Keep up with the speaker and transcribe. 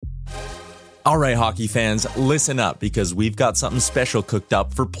All right, hockey fans, listen up because we've got something special cooked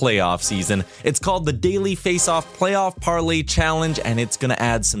up for playoff season. It's called the Daily Face-Off Playoff Parlay Challenge, and it's going to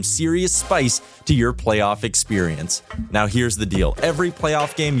add some serious spice to your playoff experience. Now, here's the deal. Every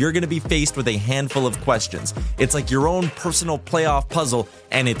playoff game, you're going to be faced with a handful of questions. It's like your own personal playoff puzzle,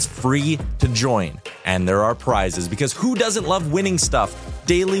 and it's free to join. And there are prizes, because who doesn't love winning stuff?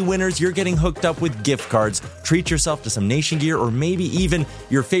 Daily winners, you're getting hooked up with gift cards. Treat yourself to some Nation gear or maybe even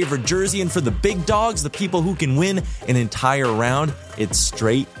your favorite jersey. And for the big dogs, the people who can win an entire round, it's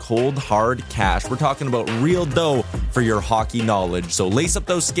straight, cold, hard cash. We're talking about real dough for your hockey knowledge. So lace up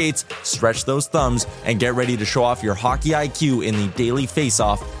those skates, stretch those thumbs, and get ready to show off your hockey IQ in the Daily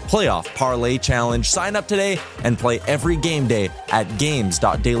Face-Off Playoff Parlay Challenge. Sign up today and play every game day at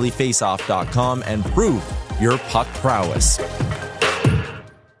games.dailyfaceoff.com and prove your puck prowess.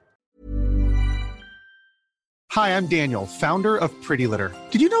 Hi, I'm Daniel, founder of Pretty Litter.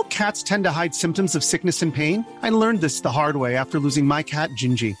 Did you know cats tend to hide symptoms of sickness and pain? I learned this the hard way after losing my cat,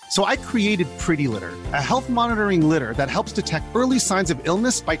 Gingy. So I created Pretty Litter, a health monitoring litter that helps detect early signs of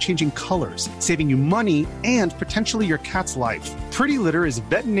illness by changing colors, saving you money and potentially your cat's life. Pretty Litter is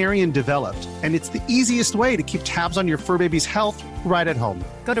veterinarian developed, and it's the easiest way to keep tabs on your fur baby's health right at home.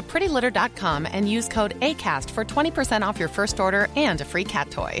 Go to prettylitter.com and use code ACAST for 20% off your first order and a free cat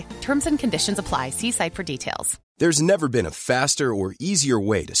toy. Terms and conditions apply. See site for details. There's never been a faster or easier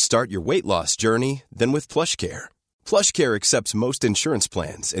way to start your weight loss journey than with PlushCare. PlushCare accepts most insurance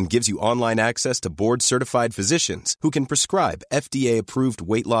plans and gives you online access to board-certified physicians who can prescribe FDA-approved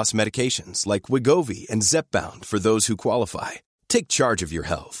weight loss medications like Wegovy and Zepbound for those who qualify. Take charge of your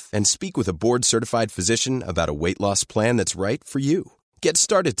health and speak with a board-certified physician about a weight loss plan that's right for you. Get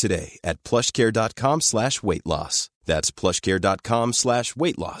started today at plushcare.com/weight loss. That's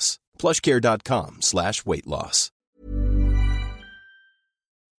plushcare.com/weight loss. plushcare.com/weight loss.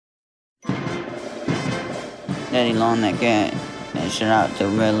 Daddy long that guy, and shout out to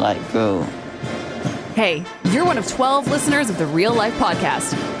Real Life Crew. Hey, you're one of 12 listeners of the Real Life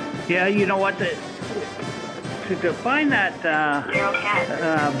Podcast. Yeah, you know what? To define that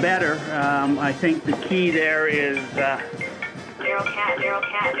better, I think the key there is... Daryl Cat.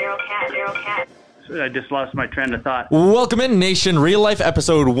 I just lost my train of thought. Welcome in, Nation. Real Life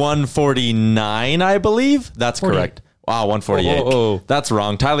episode 149, I believe. That's correct. Wow, 148. That's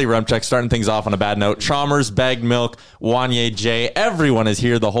wrong. Tyler Remchek starting things off on a bad note. Chalmers, Bagged Milk, Wanye J. Everyone is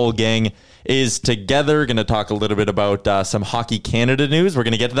here. The whole gang is together. Going to talk a little bit about some Hockey Canada news. We're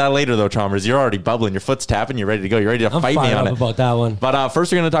going to get to that later, though, Chalmers. You're already bubbling. Your foot's tapping. You're ready to go. You're ready to fight me on it. About that one. But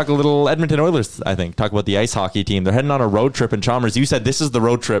first, we're going to talk a little Edmonton Oilers, I think. Talk about the ice hockey team. They're heading on a road trip. And Chalmers, you said this is the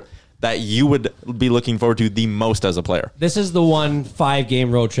road trip that you would be looking forward to the most as a player. This is the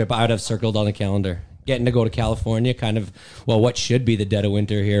 5-game road trip I would have circled on the calendar. Getting to go to California, kind of, what should be the dead of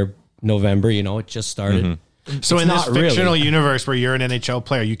winter here, November, it just started. Mm-hmm. So in this fictional universe where you're an NHL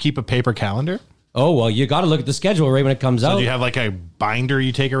player, you keep a paper calendar? Oh, well, you got to look at the schedule right when it comes out. So do you have like a binder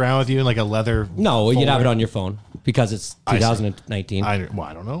you take around with you, like a leather No, folder? You'd have it on your phone because it's 2019. I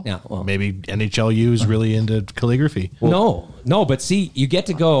don't know. Yeah, well. Maybe NHLU is really into calligraphy. No, but see, you get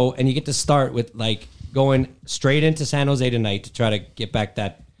to go and you get to start with going straight into San Jose tonight to try to get back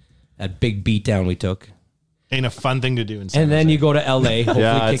that big beat down we took. Ain't a fun thing to do in San And then Jose. you go to LA,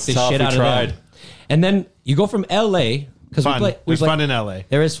 hopefully kick the shit out of them. And then you go from LA because there's fun in LA.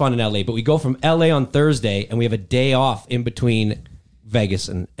 There is fun in LA, but we go from LA on Thursday and we have a day off in between Vegas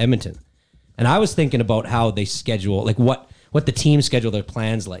and Edmonton. And I was thinking about how they schedule, what the team schedule their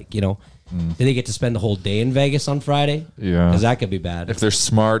plans like, Do they get to spend the whole day in Vegas on Friday? Yeah. Because that could be bad. If they're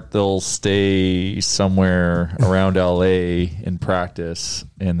smart, they'll stay somewhere around LA in practice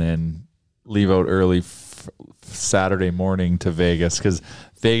and then leave out early Saturday morning to Vegas, because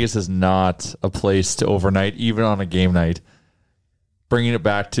Vegas is not a place to overnight, even on a game night. Bringing it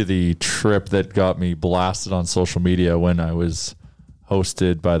back to the trip that got me blasted on social media when I was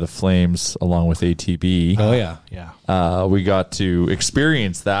hosted by the Flames along with ATB. Oh, yeah. We got to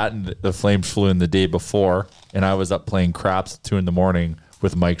experience that, and the Flames flew in the day before, and I was up playing craps at 2 a.m.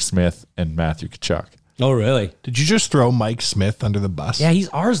 with Mike Smith and Matthew Tkachuk. Oh, really? Did you just throw Mike Smith under the bus? Yeah, he's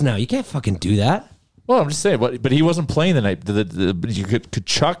ours now. You can't fucking do that. Well, I'm just saying, but he wasn't playing the night.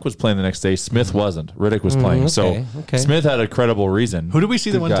 Kachuk was playing the next day. Smith wasn't. Riddick was playing. Okay. Smith had a credible reason. Who did we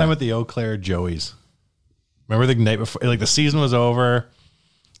see the one time at the Eau Claire Joey's? Remember the night before, the season was over,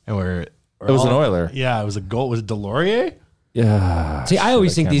 and it was an Oiler. Yeah, it was a goal. Was it Delorier? Yeah. See, I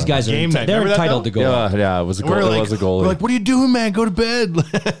always think these guys are they're entitled to go. Yeah, it was a goal. It was a goalie. We're like, what are you doing, man? Go to bed.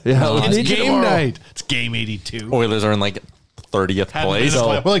 Yeah, it's game night. It's game 82. Oilers are in 30th place.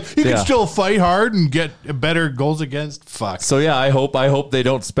 We're like, you can still fight hard and get better goals against. Fuck. So yeah, I hope they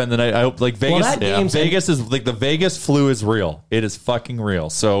don't spend the night. I hope like Vegas. Vegas is like the Vegas flu is real. It is fucking real.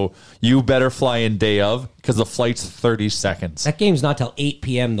 So you better fly in day of because the flight's 30 seconds. That game's not till 8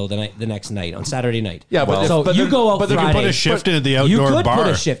 p.m. though the next night on Saturday night. Yeah, but so you go out but they Friday. could put a shift in at the outdoor You could bar. put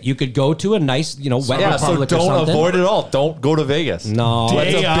a shift. You could go to a nice, wet Yeah, so Republic or don't something. avoid it all. Don't go to Vegas. No,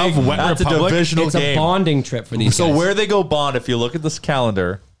 Day of Wet that's Republic? a divisional it's game. a bonding trip for these So guys. where they go bond, if you look at this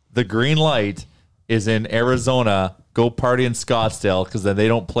calendar, the green light is in Arizona. Go party in Scottsdale because then they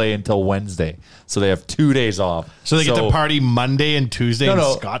don't play until Wednesday. So they have 2 days off. So they get to party Monday and Tuesday in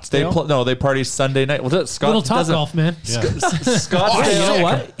Scottsdale? They party Sunday night. Well, Little top golf, man.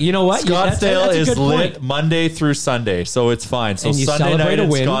 Scottsdale. You know what? Scottsdale That's a is good lit point. Monday through Sunday, so it's fine. So And you Sunday celebrate night a in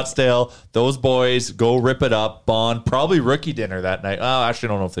win. Scottsdale, those boys go rip it up, bond, probably rookie dinner that night. Oh, actually,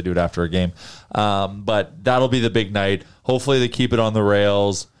 I don't know if they do it after a game, but that'll be the big night. Hopefully, they keep it on the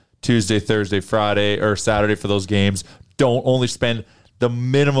rails Tuesday, Thursday, Friday, or Saturday for those games. Don't only spend the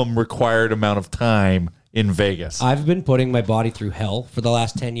minimum required amount of time in Vegas. I've been putting my body through hell for the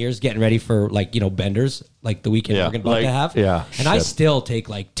last 10 years, getting ready for benders, like the weekend we're about to have. Yeah, and I still take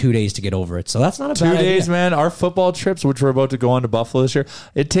 2 days to get over it. So that's not a 2 bad days, idea. man. Our football trips, which we're about to go on to Buffalo this year,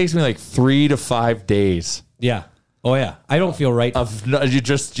 it takes me 3 to 5 days. Yeah. Oh yeah. I don't feel right. You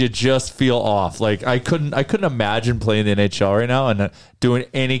just feel off. Like I couldn't imagine playing the NHL right now and doing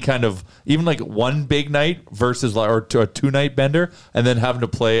any kind of even one big night versus or a 2-night bender and then having to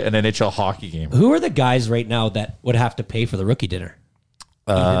play an NHL hockey game. Who are the guys right now that would have to pay for the rookie dinner?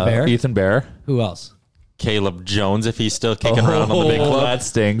 Ethan Bear. Who else? Caleb Jones, if he's still kicking around on the big club. That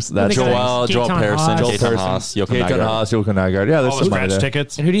stings. That's Joel Pearson, Gaetan Haas, Jochen Haas, Jochen Nygaard. Yeah, there's All some the money scratch there.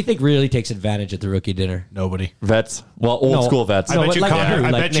 tickets. And who do you think really takes advantage at the rookie dinner? Nobody. Vets. Well, old school vets. I bet you Connor.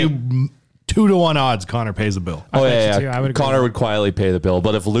 I bet you 2 to 1 odds Connor pays the bill. Oh bet you yeah, too. I would agree. Connor would quietly pay the bill,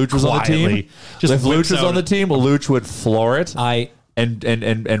 but if Luch was on the Quietly. team, Just if whips Luch was out on the it. team, Luch would floor it.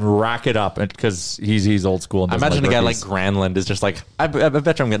 And rack it up because he's old school. And I doesn't imagine a guy like rookies. Granlund is just I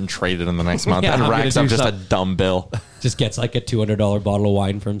bet you I'm getting traded in the next month Yeah, and I'm gonna racks do up just a something. dumb bill. Just gets a $200 bottle of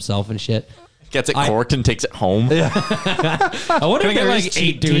wine for himself and shit. Gets it corked and takes it home. I wonder if Can I there get, is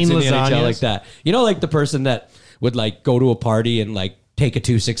cheap 18 dudes in the NHL lasagnas? like that. The person that would go to a party and take a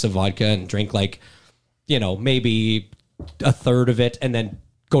 2-6 of vodka and drink maybe a third of it and then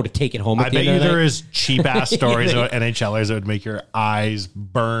go to take it home at I the bet end you of the there night. is cheap ass stories about NHLers that would make your eyes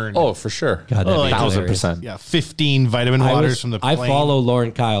burn. Oh, for sure. God, that'd be 1,000%. Yeah, 15 vitamin waters from the plane. I follow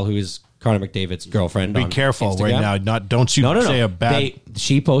Lauren Kyle, who is Connor McDavid's girlfriend. Be on careful Instagram. right now. Don't you say a bad.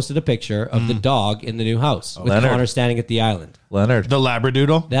 She posted a picture of the dog in the new house with Leonard. Connor standing at the island. Leonard. The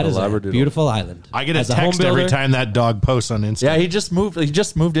Labradoodle. That is a Labradoodle. beautiful island. I get a As home text every builder- time that dog posts on Instagram. Yeah, he just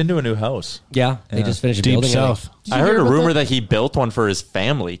moved into a new house. Yeah, they just finished Deep building south. it. I heard a rumor that he built one for his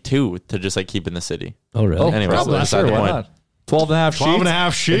family too to just keep in the city. Oh, really? Oh, Anyways, probably. that's Sure, the why point. not? 12 and a half sheets. 12 and a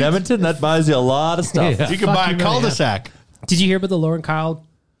half sheets. In Edmonton, that buys you a lot of stuff. Yeah. You can Fuck buy you, a man, cul-de-sac. Did you hear about the Lauren Kyle?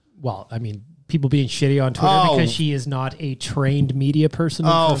 Well, I mean, people being shitty on Twitter Oh. because she is not a trained media person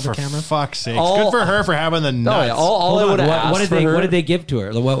in Oh, front of for the camera. fuck's sake. All- Good for her for having the nuts. No, yeah, all Hold I on, would what did for they her. what did they give to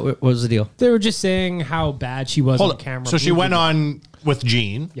her? What was the deal? They were just saying how bad she was Hold on on. camera. So she went on with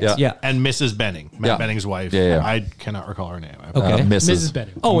Jean Yeah. Yeah. and Mrs. Benning, Matt Yeah. Benning's wife. Yeah, yeah. I cannot recall her name. Okay. Mrs.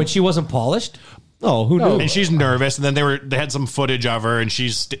 Benning. Oh, and she wasn't polished? Oh, who knew? And she's nervous, and then they had some footage of her, and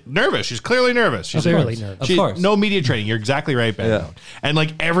she's nervous. She's clearly nervous. She's Clearly nervous. Of course. No media training. You're exactly right, Ben. Yeah.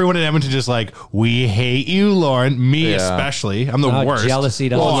 And everyone in Edmonton just we hate you, Lauren. Me Yeah. especially. I'm the worst. Jealousy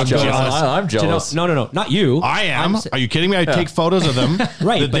doesn't Oh, I'm jealous. jealous. I'm jealous. No, not you. I am. I'm Are you kidding me? I take photos of them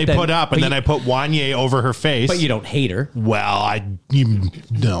Right, that but they then- put up, and but then I put Wanye over her face. But you don't hate her. Well,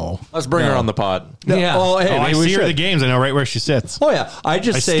 no. Let's bring her on the pod. Yeah. Oh, hey, I maybe we see her at should. the games. I know right where she sits. Oh yeah, I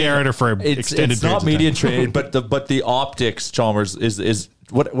just I say stare at her for it's extended not periods of media time. trained, but the optics, Chalmers is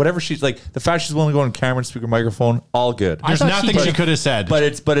whatever she's like. The fact she's willing to go on camera and speak her microphone, all good. There's thought nothing she could have said. But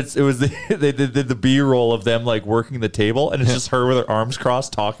it was they did the B-roll of them working the table, and it's just her with her arms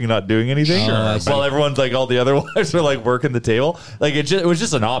crossed, talking, not doing anything. I see. While everyone's all the other wives are working the table. It was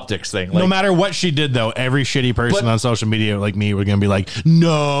just an optics thing. No matter what she did, though, every shitty person on social media like me were going to be like,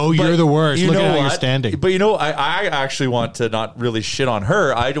 no, you're the worst. Look at how you're standing. But I actually want to not really shit on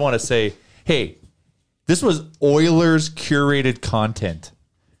her. I want to say, hey, this was Oilers curated content.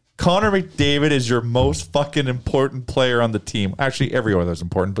 Connor McDavid is your most fucking important player on the team. Actually, every Oiler's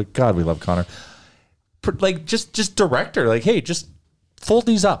important, but God, we love Connor. Just direct her. Hey, just fold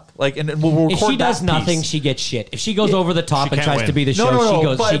these up. Like, and we'll record If she does that nothing, piece. she gets shit. If she goes over the top and can't tries win. to be the show,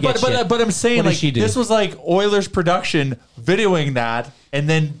 she gets shit. But I'm saying, What does like, she do? this was like Oilers production videoing that and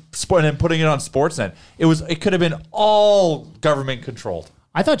then putting it on Sportsnet. It could have been all government controlled.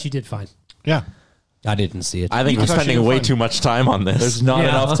 I thought you did fine. Yeah. I didn't see it. I think we're spending way too much time on this. There's not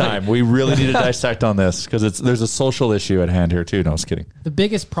enough time. We really need to dissect on this because there's a social issue at hand here too. No, I was kidding. The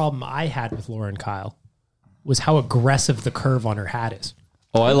biggest problem I had with Lauren Kyle was how aggressive the curve on her hat is.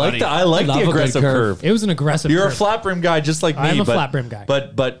 Oh, I like I like Love the a good aggressive curve. It was an aggressive You're curve. a flat brim guy, just like me. I'm a but, flat brim guy.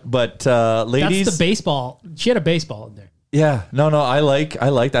 But ladies, That's the baseball. She had a baseball in there. yeah, no, I liked.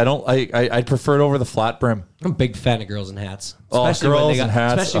 I prefer it over the flat brim. I'm a big fan of girls in hats. Oh, girls in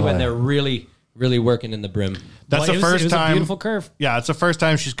hats. Especially when they're really, really working in the brim. That's Well, the it was first a time. beautiful curve. Yeah, it's the first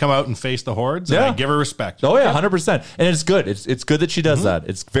time she's come out and faced the hordes. Yeah. And I give her respect. Oh yeah, 100%. And it's good. It's good that she does that.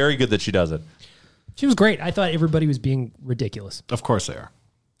 It's very good that she does it. She was great. I thought everybody was being ridiculous. Of course they are.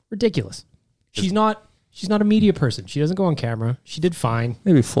 Ridiculous. She's not a media person. She doesn't go on camera. She did fine.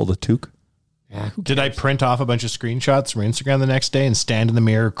 Maybe fold a toque. Did I print off a bunch of screenshots from Instagram the next day and stand in the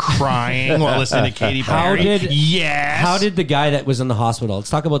mirror crying while listening to Katy Perry? How did the guy that was in the hospital? Let's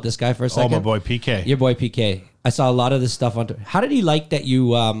talk about this guy for a second. Oh, my boy PK. Your boy PK. I saw a lot of this stuff on. How did he like that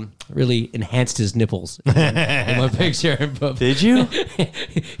you really enhanced his nipples in one picture? Did you?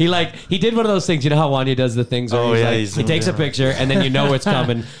 he did one of those things. You know how Wanya does the things where he takes a picture and then you know what's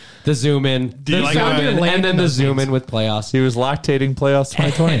coming. The zoom in, you like and then the zoom in with playoffs. He was lactating playoffs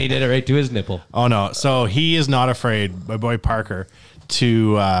 2020. And he did it right to his nipple. Oh no! So he is not afraid, my boy Parker,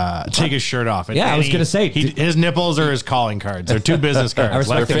 to take his shirt off. Yeah, I was gonna say his nipples are his calling cards. They're two business cards. I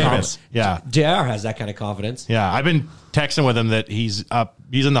respect They're the famous. Yeah, JR has that kind of confidence. yeah. I've been texting with him that he's up.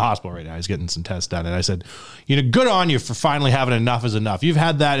 He's in the hospital right now. He's getting some tests done, and I said, good on you for finally having enough is enough. You've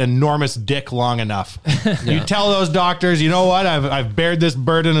had that enormous dick long enough. You tell those doctors, you know what? I've bared this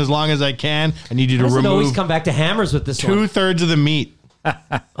burden as long as I can. I need you to Doesn't always remove come back to hammers with this 2/3 of the meat.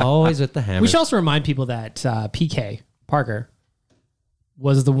 Always with the hammers. We should also remind people that PK Parker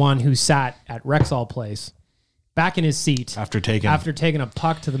was the one who sat at Rexall Place back in his seat After taking a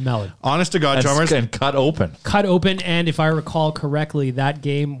puck to the melon. Honest to God, Chalmers. And cut open. Cut open, and if I recall correctly, that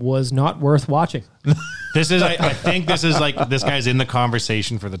game was not worth watching. This is, I think this is like, this guy's in the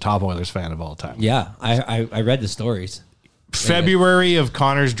conversation for the top Oilers fan of all time. Yeah, I read the stories. February of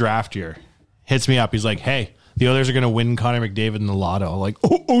Connor's draft year, hits me up. He's like, hey, the Oilers are going to win Connor McDavid in the lotto. I'm like,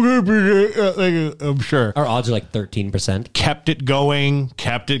 okay, I'm sure. Our odds are like 13%. Kept it going.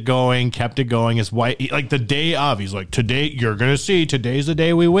 His wife, like the day of, he's like, today, you're going to see, today's the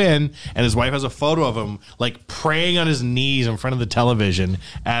day we win. And his wife has a photo of him like praying on his knees in front of the television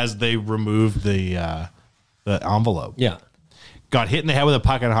as they removed the envelope. Yeah. Got hit in the head with a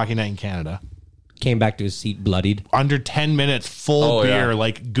puck on a hockey night in Canada. Came back to his seat bloodied. Under 10 minutes, full beer,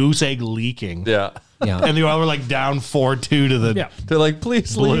 like goose egg leaking. Yeah. Yeah. And the Oilers were like down 4-2 to the They're like,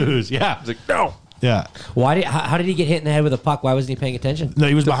 please Blues. leave. Yeah. He's like, no. Yeah. How did he get hit in the head with a puck? Why wasn't he paying attention? No,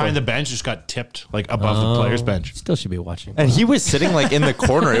 he was behind the bench, just got tipped like above the player's bench. Still should be watching. And he was sitting like in the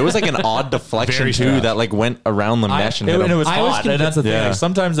corner. It was like an odd deflection Very too strange. that like went around the mesh and hit And him. it was I was hot. And that's the thing. Yeah. Like,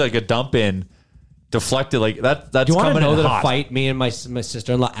 sometimes like a dump in deflected like that. That's Do you want to coming know in that hot. a fight me and my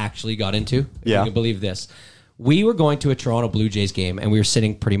sister-in-law actually got into? If Yeah. you can believe this. We were going to a Toronto Blue Jays game, and we were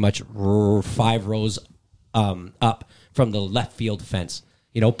sitting pretty much 5 rows up from the left field fence,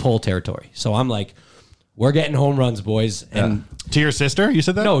 pole territory. So I'm like, we're getting home runs, boys. And To your sister? You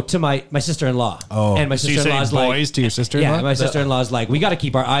said that? no, to my sister-in-law. Oh. And my So you say sister-in-law's like, boys to your sister-in-law? Yeah, my sister-in-law's like, we got to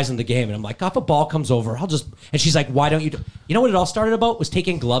keep our eyes on the game. And I'm like, if a ball comes over, and she's like, why don't you? You know what it all started about? Was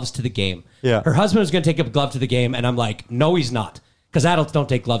taking gloves to the game. Yeah. Her husband was going to take a glove to the game, and I'm like, no, he's not. Because adults don't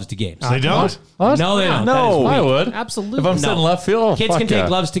take gloves to games. They don't? What? No, they don't. No, That I is weak. would. Absolutely. If I'm sitting No. left field, Kids fuck can take yeah.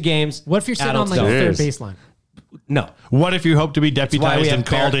 gloves to games. What if you're sitting Adults on like the don't. third baseline? No. What if you hope to be why we deputized have and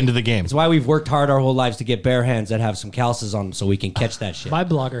called bare- into the game? It's why we've worked hard our whole lives to get bare hands that have some calluses on them so we can catch that shit. My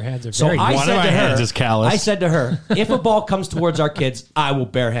blogger hands are So very I One said of my to her, hands is callous. I said to her, if a ball comes towards our kids, I will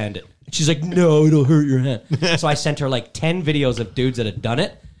barehand it. She's like, no, it'll hurt your hand. So I sent her like 10 videos of dudes that had done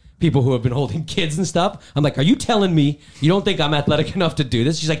it, people who have been holding kids and stuff. I'm like, are you telling me you don't think I'm athletic enough to do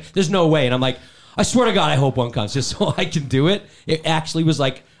this? She's like, there's no way. And I'm like, I swear to God, I hope one comes just so I can do it. It actually was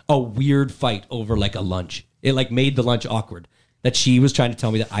like a weird fight over like a lunch. It like made the lunch awkward. That she was trying to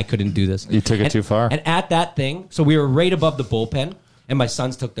tell me that I couldn't do this. You took it too far. And at that thing, so we were right above the bullpen, and my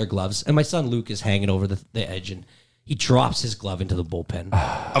sons took their gloves, and my son Luke is hanging over the edge, and he drops his glove into the bullpen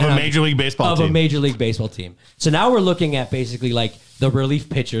Of a Major League Baseball team. of a Major League Baseball team. So now we're looking at basically like the relief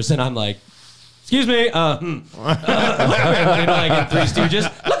pitchers, and I'm like, excuse me, like in Three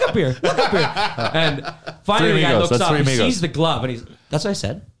Stooges, look at up here. Walk up here. And finally the guy looks up and sees the glove and that's what I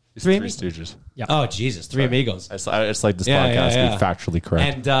said. Three Stooges. Yeah. Oh, Jesus. Three Amigos. It's like this podcast be factually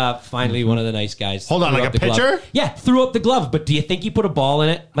correct. And finally, one of the nice guys. Hold on, like a pitcher? Glove. Yeah, threw up the glove. But do you think he put a ball in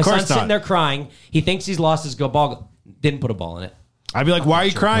it? My son's sitting not. there crying. He thinks he's lost his ball. Didn't put a ball in it. I'd be like, why are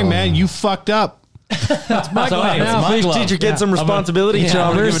you crying, man? You fucked up. That's my glove. Please teach your kid some responsibility,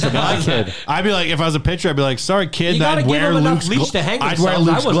 Chalmers. My kid. I'd be like, if I was a pitcher, I'd be like, sorry, kid, You gotta I'd give wear him enough Luke's leash to hang I'd wear themselves.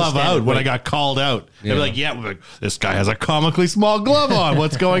 I Luke's wasn't glove standing out when I weight. got called out. Yeah. They'd be like, yeah, this guy has a comically small glove on.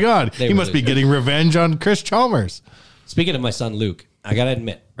 What's going on? He must be getting revenge on Chris Chalmers. Speaking of my son Luke, I gotta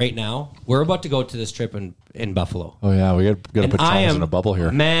admit, right now we're about to go to this trip in Buffalo. Oh yeah, we got to put Chalmers in a bubble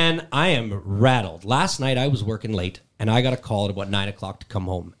here. Man, I am rattled. Last night I was working late, and I got a call at about 9 o'clock to come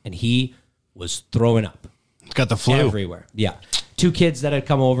home, and he was throwing up. Got the flu everywhere. Yeah, 2 kids that had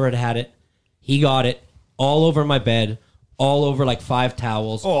come over had it. He got it all over my bed, all over like 5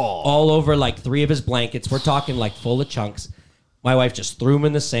 towels, all over like 3 of his blankets. We're talking like full of chunks. My wife just threw him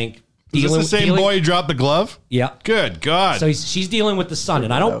in the sink. Is this the same boy who dropped the glove? Yeah. Good God. So she's dealing with the sun,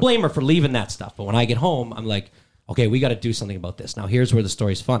 and I don't blame her for leaving that stuff. But when I get home, I'm like, okay, we got to do something about this. Now, here's where the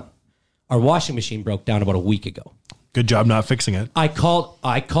story's fun. Our washing machine broke down about a week ago. Good job not fixing it. I called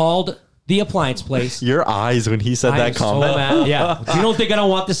the appliance place. Your eyes when he said that comment. So mad. Yeah. You don't think I don't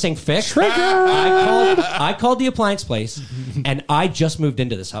want this thing fixed? I called the appliance place, and I just moved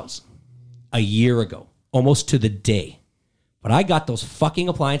into this house a year ago, almost to the day. But I got those fucking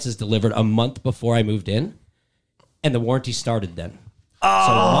appliances delivered a month before I moved in, and the warranty started then. So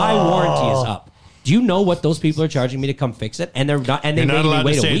my warranty is up. Do you know what those people are charging me to come fix it? And they're not. And they You're not made allowed me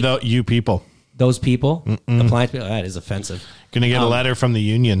wait to a say week. you people. Those people, appliance people, that is offensive. Gonna get a letter from the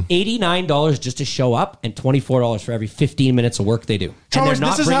union. $89 just to show up, and $24 for every 15 minutes of work they do. Chalmers, and they're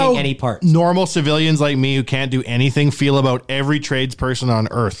not this is bringing how any parts. normal civilians like me who can't do anything feel about every tradesperson on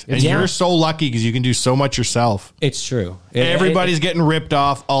earth. And Yeah. you're so lucky because you can do so much yourself. It's true. Everybody's getting ripped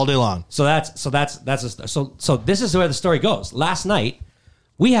off all day long. So this is where the story goes. Last night,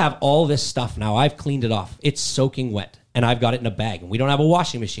 we have all this stuff now. I've cleaned it off. It's soaking wet, and I've got it in a bag, and we don't have a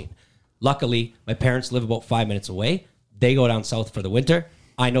washing machine. Luckily, my parents live about 5 minutes away. They go down south for the winter.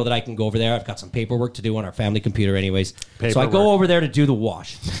 I know that I can go over there. I've got some paperwork to do on our family computer anyways. So I go over there to do the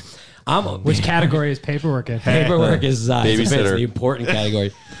wash. Which category is paperwork in? Paperwork is Babysitter. the important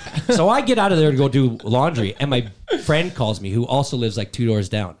category. So I get out of there to go do laundry, and my friend calls me, who also lives like 2 doors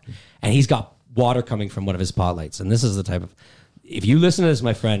down, and he's got water coming from one of his pot lights. And this is the type of, if you listen to this,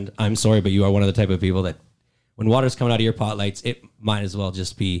 my friend, I'm sorry, but you are one of the type of people that when water's coming out of your pot lights, it might as well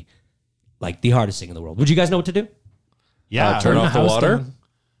just be like the hardest thing in the world. Would you guys know what to do? Yeah. Turn off the water.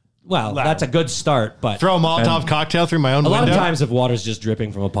 Well, that's a good start, but Throw a Molotov cocktail through my own a window. lot of times if water's just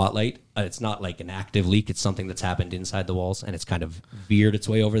dripping from a pot light, it's not like an active leak. It's something that's happened inside the walls, and it's kind of veered its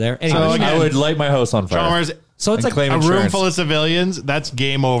way over there. Anyway, I would light my house on fire. Chalmers, so it's and like claim a room insurance. full of civilians, that's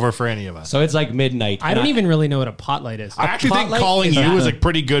game over for any of us. so it's like midnight. I and don't even really know what a pot light is. I actually think Spotlight calling is you that- was a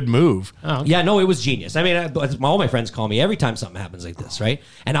pretty good move. Oh, Yeah, no, it was genius. I mean, all my friends call me every time something happens like this, right?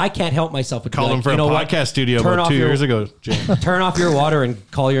 And I can't help myself but be Called like, him for you a know what? podcast studio Turn about off 2 your- years ago, James. Turn off your water and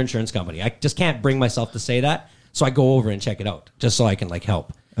call your insurance company. I just can't bring myself to say that, so I go over and check it out just so I can like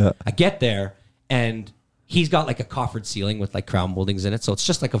help. I get there and he's got like a coffered ceiling with like crown moldings in it, so it's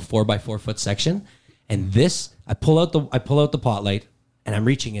just like a 4x4 foot section. And this, I pull out the pot light, and I'm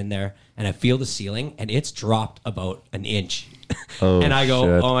reaching in there, and I feel the ceiling, and it's dropped about an inch. And I go,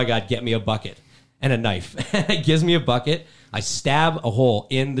 shit. oh my God, get me a bucket and a knife. It gives me a bucket. I stab a hole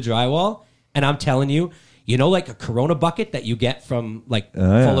in the drywall, and I'm telling you, you know, like a Corona bucket that you get from like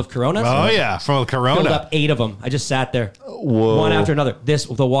full of Coronas? Oh, yeah, from Filled Corona. up 8 of them. I just sat there, one after another.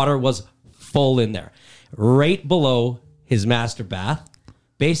 The water was full in there, right below his master bath.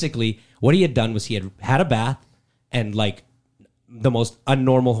 Basically, what he had done was he had a bath, and like the most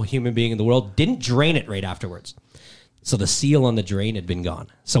unnormal human being in the world, didn't drain it right afterwards. So the seal on the drain had been gone.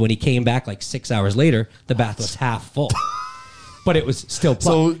 So when he came back like 6 hours later, the bath was half full, but it was still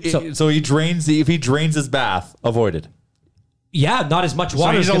plugged. So he drains if he drains his bath, avoided. Yeah, not as much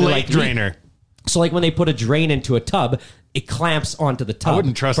water. So he's is a gonna, lake like, leak. drainer. So like when they put a drain into a tub, it clamps onto the tub. I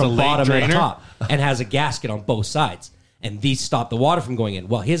wouldn't trust from a lake bottom to drainer. top and has a gasket on both sides. And these stop the water from going in.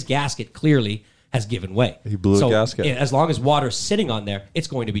 Well, his gasket clearly has given way. He blew a gasket. As long as water's sitting on there, it's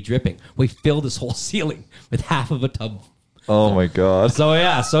going to be dripping. We filled this whole ceiling with half of a tub. Oh my God. So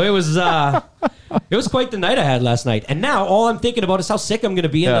yeah, so it was It was quite the night I had last night. And now all I'm thinking about is how sick I'm going to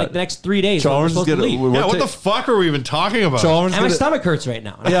be in like the next 3 days. Chalmers is gonna, what the fuck are we even talking about? And my stomach hurts right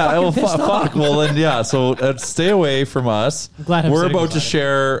now. Fuck. Well, then, so stay away from us. glad I'm We're sitting about to beside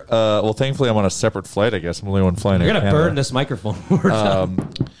share. Well, thankfully, I'm on a separate flight. I guess I'm the only one flying. You're Air going to Canada. burn this microphone.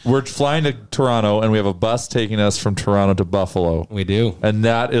 We're flying to Toronto, and we have a bus taking us from Toronto to Buffalo. We do. And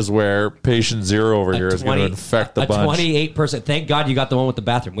that is where patient zero over here is going to infect the bunch. 28%. Thank God you got the one with the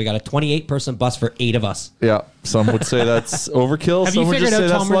bathroom. We got a 28-person bus for 8 of us. Yeah. Some would say that's overkill. Have Some you would figured just say out,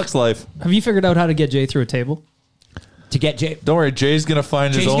 that's Chalmers? Lux life. Have you figured out how to get Jay through a table? To get Jay. Don't worry, Jay's going to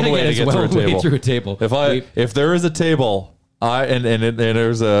find his own way to get through a table. If there is a table,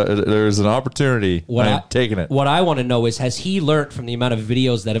 there's an opportunity, I'm taking it. What I want to know is, has he learned from the amount of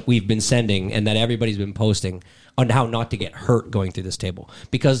videos that we've been sending and that everybody's been posting on how not to get hurt going through this table?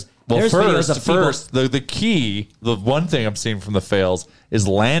 Because there's videos of people. The key, the one thing I'm seeing from the fails is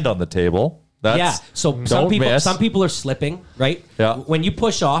land on the table. So some people are slipping, right? Yeah. When you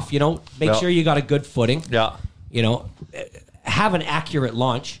push off, make sure you got a good footing. Yeah. Have an accurate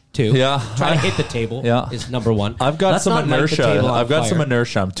launch too. Yeah. Try to hit the table. Is number one. I've got Let's some not light the inertia. table on I've got fire. some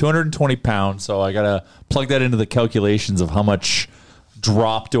inertia. I'm 220 pounds, so I got to plug that into the calculations of how much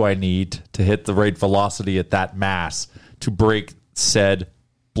drop do I need to hit the right velocity at that mass to break said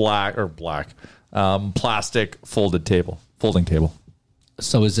plastic folding table.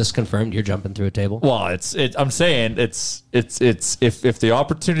 So is this confirmed? You're jumping through a table? Well, I'm saying it's if the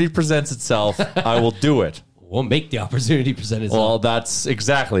opportunity presents itself, I will do it. We'll make the opportunity present itself. Well,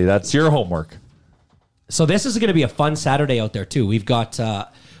 that's your homework. So this is going to be a fun Saturday out there too. We've got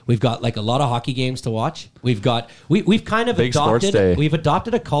like a lot of hockey games to watch. We've kind of Big sports day. We've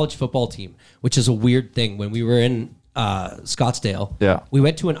adopted a college football team, which is a weird thing. When we were in Scottsdale, we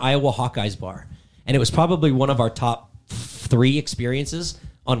went to an Iowa Hawkeyes bar, and it was probably one of our top 3 experiences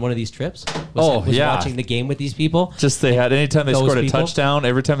on one of these trips. Was watching the game with these people. Just anytime they scored a touchdown,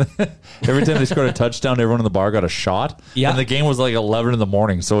 every time they scored a touchdown, everyone in the bar got a shot. Yeah. And the game was like 11 in the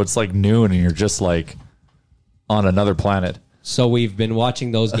morning, so it's like noon, and you're just like on another planet. So we've been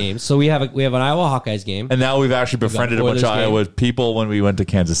watching those games. So we have an Iowa Hawkeyes game, and now we've actually befriended a bunch of Iowa people when we went to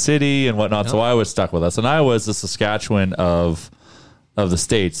Kansas City and whatnot. So Iowa's stuck with us, and Iowa is the Saskatchewan of the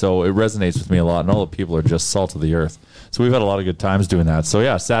state, so it resonates with me a lot. And all the people are just salt of the earth. So we've had a lot of good times doing that. So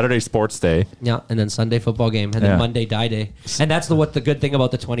yeah, Saturday sports day. Yeah, and then Sunday football game, and then Monday die day. And that's what the good thing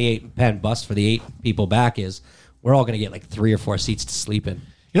about the 28-pound bus for the 8 people back is. We're all going to get like 3 or 4 seats to sleep in.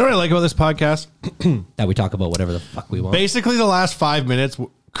 You know what I like about this podcast? That we talk about whatever the fuck we want. Basically, the last 5 minutes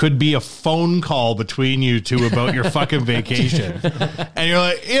could be a phone call between you two about your fucking vacation. And you're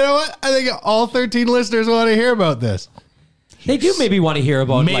like, you know what? I think all 13 listeners want to hear about this. They do maybe want to hear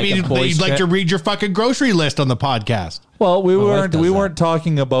about maybe they'd like to read your fucking grocery list on the podcast. Well, we weren't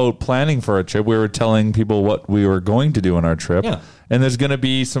talking about planning for a trip. We were telling people what we were going to do on our trip. Yeah. And there's going to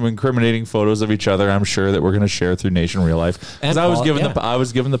be some incriminating photos of each other, I'm sure, that we're going to share through Nation Real Life. Because I was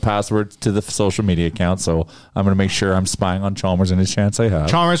given the password to the social media account, so I'm going to make sure I'm spying on Chalmers any chance I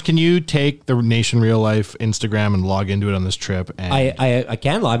have. Chalmers, can you take the Nation Real Life Instagram and log into it on this trip? And I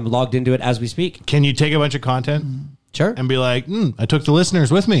can. I'm logged into it as we speak. Can you take a bunch of content? Sure. And be like, I took the listeners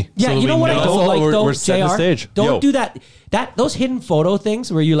with me. Yeah, so you know what I don't like though, we're setting the JR? stage. Don't do that. Those hidden photo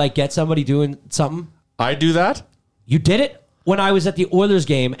things where you like get somebody doing something. I do that? You did it when I was at the Oilers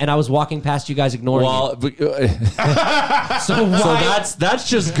game and I was walking past you guys ignoring it. So that's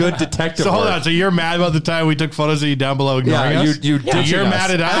just good detective So hold work. on. So you're mad about the time we took photos of you down below ignoring us? You're mad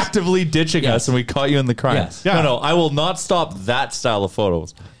at us? Actively ditching us, and we caught you in the crime. Yes. Yeah. No, I will not stop that style of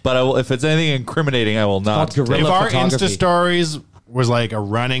photos. But I will, if it's anything incriminating, I will not. called guerrilla If our photography. Insta stories was like a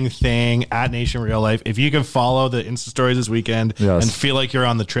running thing at Nation Real Life, if you could follow the Insta stories this weekend Yes. and feel like you're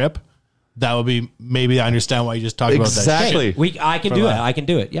on the trip, that would be, maybe I understand why you just talked about that. Exactly. I can do it. I can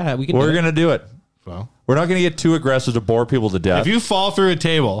do it. Yeah, we can. We're do going to do it. Well, We're not going to get too aggressive to bore people to death. if you fall through a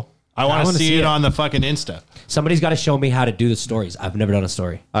table, I want to wanna see see it it. on the fucking Insta. Somebody's got to show me how to do the stories. I've never done a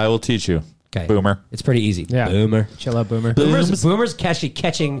story. I will teach you. Okay, Boomer. It's pretty easy. Yeah. Boomer. Chill out, Boomer. Boomer's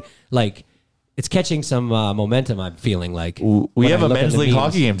catching like it's catching some momentum. I'm feeling like We when have I a look at men's the league memes.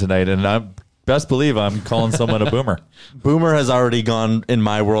 hockey game tonight, and I best believe I'm calling someone a boomer. Boomer has already gone in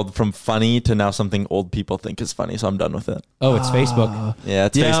my world from funny to now something old people think is funny, so I'm done with it. Oh, it's Facebook. Yeah,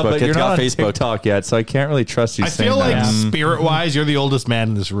 it's Yeah, Facebook. but It's you're got not on Facebook. TikTok yet, so I can't really trust you I saying feel like that. spirit-wise, you're the oldest man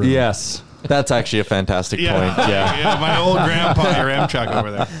in this room. Yes. That's actually a fantastic point. Yeah. My old grandpa, your M-Chuck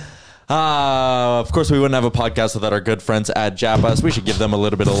over there. Of course, we wouldn't have a podcast without our good friends at Japa, so we should give them a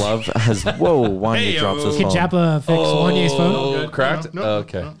little bit of love. As Wanye drops his Can phone. Japa fix Wanye's phone? Cracked? No,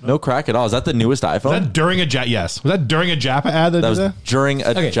 Okay. No crack at all. Is that the newest iPhone? Was that during a Yes. Was that during a Japa ad? That was during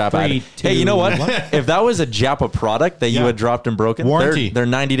a Japa ad. 3, 2, Hey, you know what? If that was a Japa product that you had dropped and broken, Warranty. their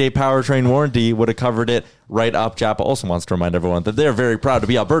 90-day powertrain warranty would have covered it right up. Japa also wants to remind everyone that they're very proud to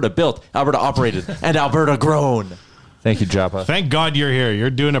be Alberta built, Alberta operated, and Alberta grown. Thank you, Japa. Thank God you're here. You're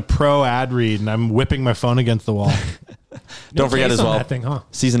doing a pro ad read, and I'm whipping my phone against the wall. Don't forget case as on well, that thing, huh?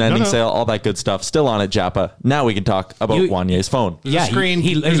 season ending No. sale, all that good stuff. Still on at Japa. Now we can talk about Wanye's phone. There's a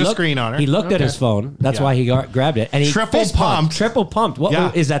screen. There's a screen on her. He looked at Okay. his phone. That's Yeah. why he grabbed it. And he Triple fist pumped. pumped. Triple pumped. What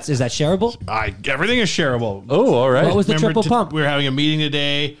Yeah. is that? Is that shareable? Everything is shareable. Oh, all right. What was the triple pump? We're having a meeting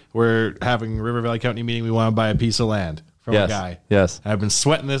today. We're having a River Valley County meeting. We want to buy a piece of land from Yes. a guy. Yes. I've been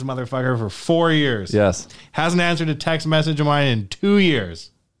sweating this motherfucker for 4 years. Yes. Hasn't answered a text message of mine in 2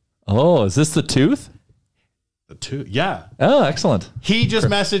 years. Oh, is this the tooth? Yeah. Oh, excellent. He just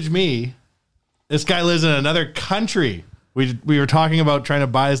messaged me. This guy lives in another country. We were talking about trying to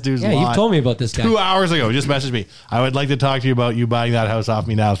buy this dude's Yeah, lot. you've told me about this guy. 2 hours ago. He just messaged me. I would like to talk to you about you buying that house off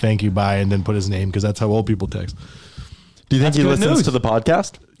me now. Thank you. Bye. And then put his name because that's how old people text. Do you think That's he good listens news. to the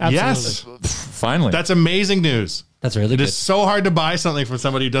podcast? Yes. Finally. That's amazing news. That's really It good. is so hard to buy something from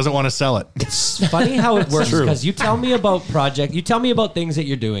somebody who doesn't want to sell it. It's funny how it works because you tell me about you tell me about things that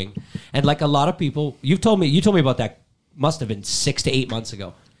you're doing, and like a lot of people, you told me about that must have been 6 to 8 months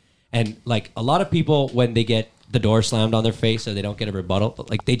ago, and like a lot of people when they get the door slammed on their face or they don't get a rebuttal,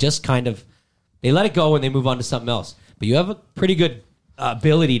 like they just kind of they let it go and they move on to something else. But you have a pretty good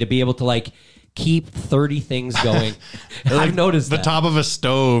ability to be able to like keep 30 things going. I've noticed the that. top of a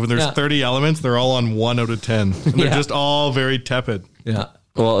stove, and there's Yeah. 30 elements. They're all on 1 out of 10. And they're Yeah. just all very tepid. Yeah.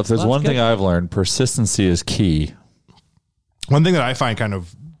 Well, if there's Well, one that's thing good. I've learned, persistency is key. One thing that I find kind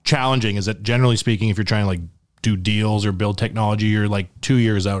of challenging is that generally speaking, if you're trying to like do deals or build technology, you're like 2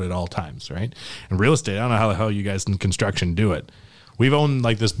 years out at all times, right? And real estate, I don't know how the hell you guys in construction do it. We've owned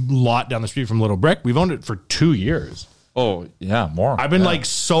like this lot down the street from Little Brick. We've owned it for 2 years. Oh, yeah, more. I've been like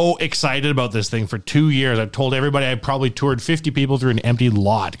so excited about this thing for 2 years. I've told everybody I probably toured 50 people through an empty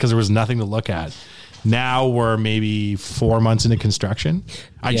lot because there was nothing to look at. Now we're maybe 4 months into construction.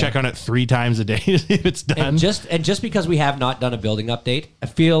 I check on it 3 times a day to see if it's done. And just because we have not done a building update, I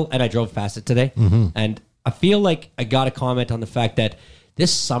feel, and I drove past it today, and I feel like I got to comment on the fact that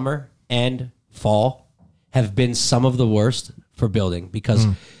this summer and fall have been some of the worst for building because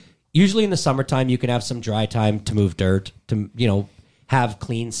usually in the summertime you can have some dry time to move dirt, to have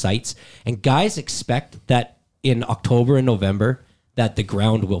clean sites, and guys expect that in October and November that the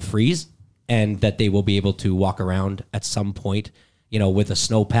ground will freeze and that they will be able to walk around at some point, with a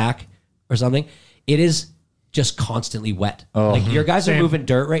snowpack or something. It is just constantly wet. Like your guys are moving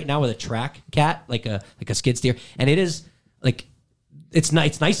dirt right now with a track cat, like a skid steer, and it is like it's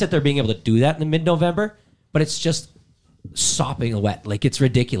nice that they're being able to do that in the mid-November, but it's just sopping wet. Like it's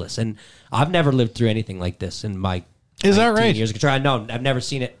ridiculous, and I've never lived through anything like this in my Is that 19 right? years of construction. No, I've never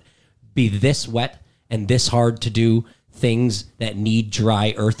seen it be this wet and this hard to do things that need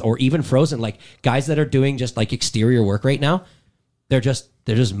dry earth or even frozen. Like guys that are doing just like exterior work right now, they're just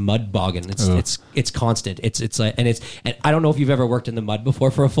mud bogging. It's constant. It's like, and I don't know if you've ever worked in the mud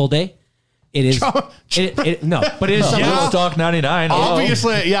before for a full day. It is no, but it is some of the- Stock 99.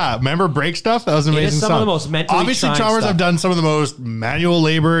 Obviously, yeah. Remember break stuff? That was an It is amazing. some of song. the most mentally Obviously, trying Chalmers stuff. have done some of the most manual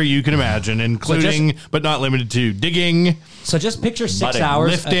labor you can imagine, including but not limited to digging. So just picture 6 Mudding,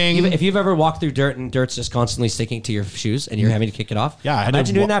 hours. lifting. If you've ever walked through dirt and dirt's just constantly sticking to your shoes and you're having to kick it off. Yeah, I had to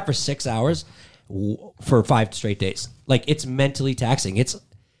imagine doing that for 6 hours for 5 straight days. Like it's mentally taxing. It's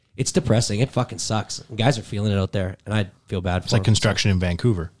depressing. It fucking sucks. Guys are feeling it out there, and I feel bad for It's like them. construction in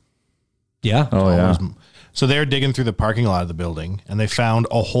Vancouver. Yeah. Oh, yeah. So they're digging through the parking lot of the building, and they found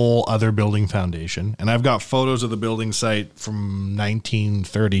a whole other building foundation. And I've got photos of the building site from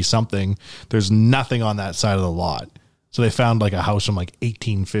 1930 something. There's nothing on that side of the lot. So they found like a house from like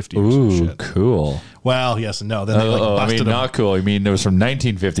 1850 or some Ooh, shit. cool. Well, yes and no. Then they like I busted mean, them. not cool. You mean it was from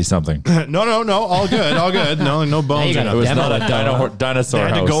 1950 something? No, all good, all good. No bones. you in got It it. was Demo not a it, dinosaur They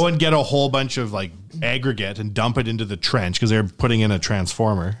had house. to go and get a whole bunch of like aggregate and dump it into the trench because they're putting in a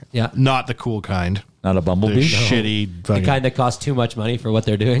transformer. Yeah. Not the cool kind. Not a The bumblebee? shitty The fucking. kind that costs too much money for what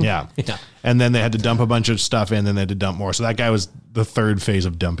they're doing. Yeah. Yeah. And then they had to dump a bunch of stuff in, then they had to dump more. So that guy was the third phase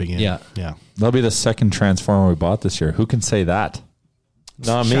of dumping in. Yeah. Yeah. That'll be the second transformer we bought this year. Who can say that?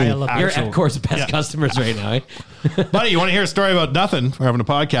 Not me. Shia LaBeouf. You're, Actual- of course, best Yeah. customers right now. Eh? Buddy, you want to hear a story about nothing? We're having a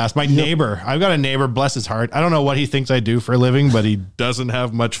podcast. My neighbor, I've got a neighbor, bless his heart. I don't know what he thinks I do for a living, but he doesn't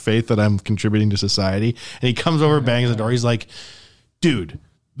have much faith that I'm contributing to society. And he comes over, bangs the door. He's like, dude,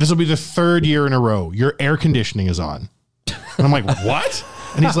 this will be the 3rd year in a row. Your air conditioning is on. And I'm like, what?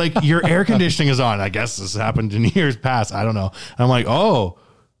 And he's like, your air conditioning is on. I guess this happened in years past. I don't know. And I'm like, oh,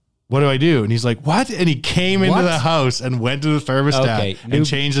 what do I do? And he's like, what? And he came into the house and went to the thermostat and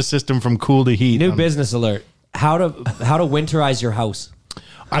changed the system from cool to heat. New business alert. How to winterize your house.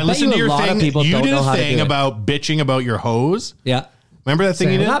 I listened to your thing. You did a thing about bitching about your hose. Yeah. Remember that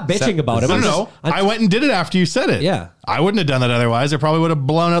thing you did? I'm not bitching about it. No. I went and did it after you said it. Yeah. I wouldn't have done that otherwise. I probably would have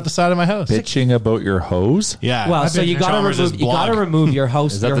blown out the side of my house. Bitching about your hose? Yeah. Well, so you got to remove your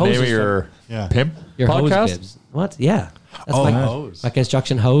hose. Is that the name of your pimp your podcast? Hose bibs. What? Yeah. That's hose. My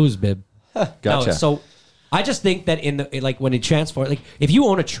construction hose bib. Gotcha. No, so I just think that when it transport, if you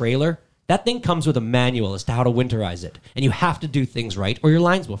own a trailer, that thing comes with a manual as to how to winterize it, and you have to do things right, or your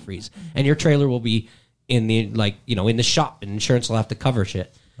lines will freeze, and your trailer will be in the in the shop, and insurance will have to cover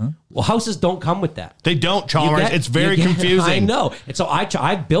shit. Well, houses don't come with that. They don't, Chalmers. It's very confusing. I know. And so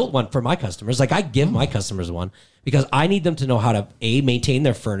I built one for my customers. Like, I give my customers one because I need them to know how to A, maintain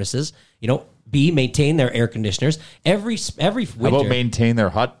their furnaces, B, maintain their air conditioners. Every winter. How about maintain their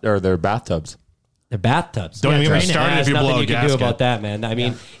their bathtubs? Their bathtubs. Don't even get me started if you blow a nothing you can do gasket. about that, man. I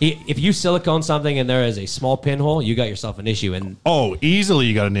mean, if you silicone something and there is a small pinhole, you got yourself an issue. And easily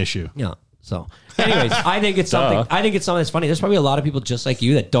you got an issue. Yeah. So, anyways, I think it's something. I think it's something that's funny. There's probably a lot of people just like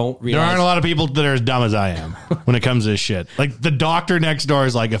you that don't realize. There aren't a lot of people that are as dumb as I am when it comes to this shit. Like, the doctor next door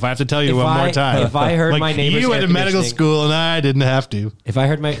is like, if I have to tell you one more time. If I heard my neighbor's you went to medical school and I didn't have to. If I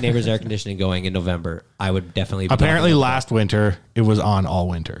heard my neighbor's air conditioning going in November, I would definitely be Apparently last winter, it was on all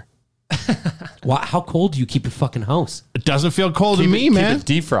winter. How cold do you keep your fucking house? It doesn't feel cold to me, man.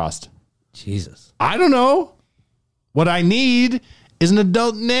 Keep it defrost. Jesus. I don't know. What I need is an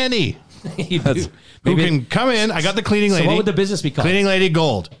adult nanny. Who can come in. I got the cleaning lady. So what would the business be called? Cleaning lady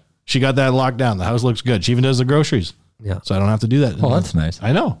Gold. She got that locked down. The house looks good. She even does the groceries. Yeah. So I don't have to do that. Oh, that's nice.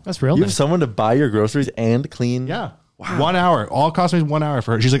 I know. That's real You nice. have someone to buy your groceries and clean? Yeah. Wow. 1 hour. All cost me 1 hour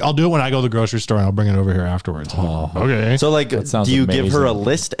for her. She's like, I'll do it when I go to the grocery store and I'll bring it over here afterwards. Oh, okay. So, like, do you give her a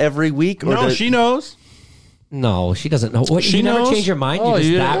list every week? Or No, she knows. No, she doesn't know. What, She you never knows. change your mind? Oh,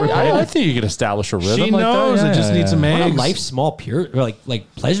 You just that repetitive? I think you can establish a rhythm. She like knows. That. It just needs some What eggs. a life small pure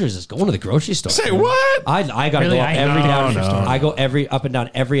like pleasures is going to the grocery store. Say what? I gotta Really? go up I every know. down. No. I go up and down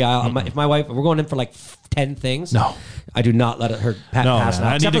every aisle. If my wife, we're going in for like 10 things. No. I do not let her No, pass man.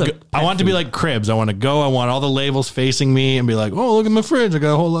 out. I want it to be like Cribs. I want to go. I want all the labels facing me and be like, oh, look at my fridge. I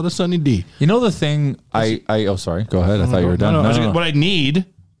got a whole lot of Sunny D. You know the thing? Oh, sorry. Go ahead. I thought you were done. No. What I need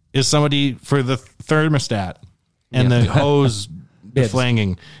is somebody for the thermostat and the hose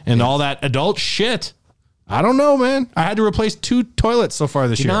flanging and all that adult shit. I don't know, man. I had to replace 2 toilets so far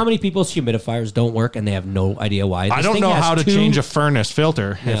this Do you year. know how many people's humidifiers don't work and they have no idea why? I This don't thing know has how to 2 change a furnace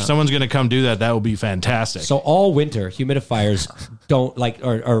filter. Yeah. If someone's going to come do that, that would be fantastic. So all winter, humidifiers don't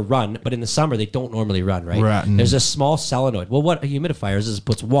or run, but in the summer they don't normally run, right? Right. There's a small solenoid. Well, what a humidifier is it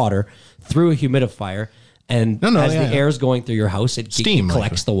puts water through a humidifier, and as the air is going through your house, it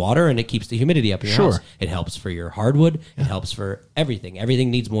collects the water and it keeps the humidity up in your house. It helps for your hardwood. It helps for everything.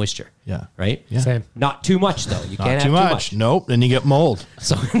 Everything needs moisture. Yeah. Right? Yeah. Same. Not too much, though. You Not can't too have too much. much. Nope. Then you get mold.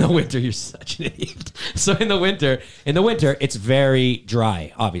 So in the winter, you're such an idiot. So in the winter, it's very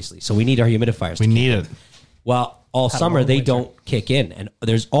dry, obviously. So we need our humidifiers. We need it. Well, all summer they don't kick in, and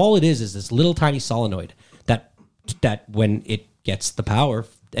there's all it is this little tiny solenoid that when it gets the power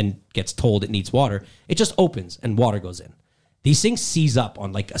and gets told it needs water, it just opens and water goes in. These things seize up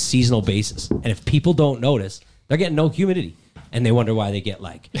on like a seasonal basis, and if people don't notice, they're getting no humidity, and they wonder why they get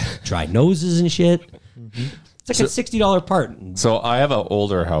like dry noses and shit. It's like a $60 part. So I have an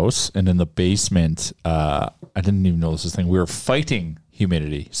older house, and in the basement, I didn't even know this was a thing. We were fighting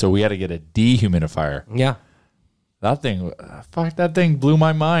humidity, so we had to get a dehumidifier. Yeah. That thing blew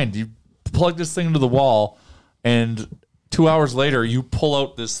my mind. You plug this thing into the wall, and 2 hours later, you pull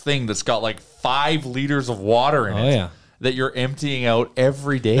out this thing that's got like 5 liters of water in it. Yeah. That you're emptying out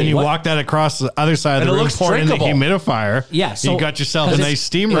every day. Then you walk that across the other side of the room, pour it in the humidifier. Yeah, so you got yourself a nice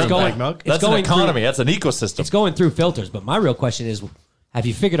steam room. Milk. That's an economy. That's an ecosystem. It's going through filters. But my real question is, have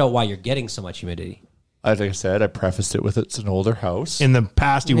you figured out why you're getting so much humidity? Like I said, I prefaced it with it's an older house. In the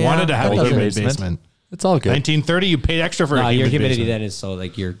past, you wanted to have a older humid basement. It's all good. 1930, you paid extra for a your humid humidity basement. then is so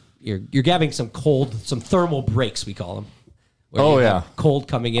like you're having some thermal breaks, we call them. Where Oh, you yeah. have cold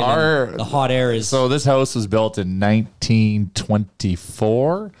coming in. And the hot air is. So this house was built in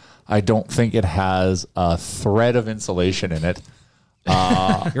 1924. I don't think it has a thread of insulation in it.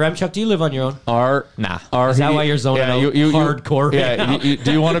 Your Chuck, do you live on your own? Is that why you're zoning out hardcore?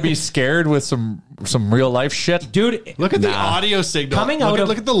 Do you want to be scared with some real life shit, dude? Look at the audio signal.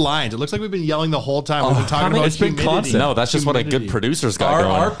 Look at the lines. It looks like we've been yelling the whole time. We've been talking about. It's been constant. No, that's just what a good producer's got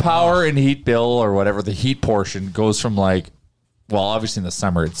going. Our power and heat bill or whatever, the heat portion goes from obviously in the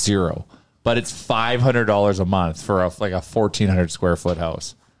summer it's $0, but it's $500 a month for a 1,400 square foot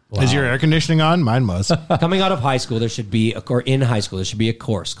house. Wow. Is your air conditioning on? Mine was. Coming out of high school, there should be in high school there should be a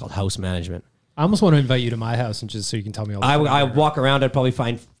course called house management. I almost want to invite you to my house and just so you can tell me all. I walk around. I'd probably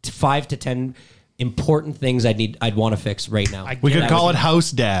find 5 to 10 important things I'd want to fix right now. We could call it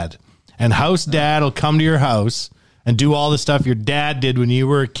House Dad, and House Dad will come to your house and do all the stuff your dad did when you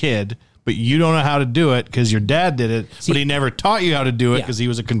were a kid. But you don't know how to do it because your dad did it, but he never taught you how to do it because he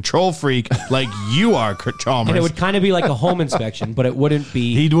was a control freak like you are, Chalmers. And it would kind of be like a home inspection, but it wouldn't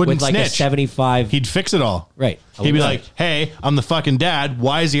be. He wouldn't with like snitch. a 75. He'd fix it all. Right. He'd be like, "Hey, I'm the fucking dad.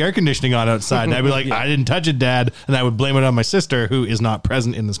 Why is the air conditioning on outside?" And I'd be like, "I didn't touch it, Dad," and I would blame it on my sister, who is not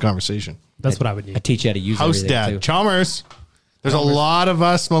present in this conversation. That's what I would need. I teach you how to use House Dad, too. Chalmers. There's a lot of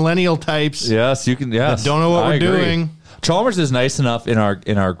us millennial types. Yes, you can. Yes, that don't know what we're doing. Chalmers is nice enough in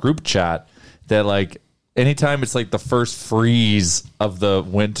our group chat that anytime it's the first freeze of the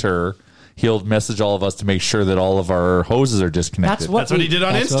winter, he'll message all of us to make sure that all of our hoses are disconnected. That's what he did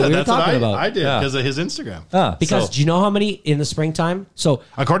on Insta. That's what I did because of his Instagram. Because do you know how many in the springtime? So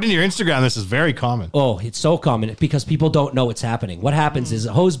according to your Instagram, this is very common. Oh, it's so common because people don't know what's happening. What happens is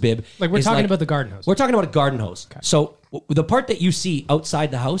a hose bib. We're talking about the garden hose. We're talking about a garden hose. Okay. So the part that you see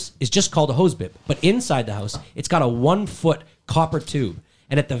outside the house is just called a hose bib, but inside the house, it's got a 1-foot copper tube.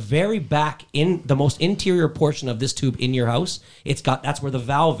 And at the very back, in the most interior portion of this tube in your house, that's where the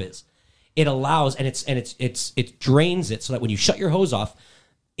valve is. It allows it drains it so that when you shut your hose off,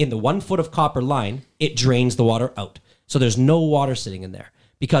 in the 1 foot of copper line, it drains the water out. So there's no water sitting in there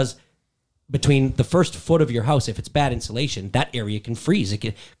because between the first foot of your house, if it's bad insulation, that area can freeze.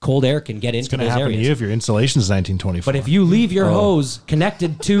 Cold air can get into those areas. It's going to happen to you if your insulation is 1924. But if you leave your hose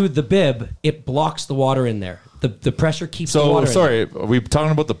connected to the bib, it blocks the water in there. The pressure keeps the water in there. Are we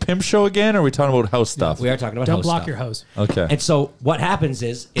talking about the pimp show again, or are we talking about house stuff? We are talking about Don't house block stuff. your hose. Okay. And so what happens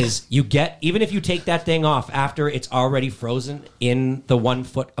is you get, even if you take that thing off after it's already frozen in the 1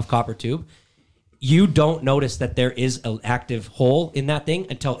 foot of copper tube, you don't notice that there is an active hole in that thing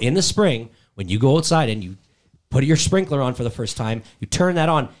until in the spring when you go outside and you put your sprinkler on for the first time, you turn that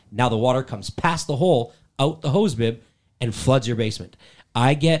on, now the water comes past the hole, out the hose bib, and floods your basement.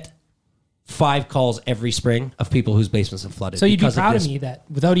 I get 5 calls every spring of people whose basements have flooded. So you'd be proud of me that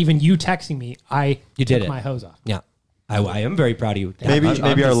without even you texting me, I took my hose off. Yeah. I am very proud of you.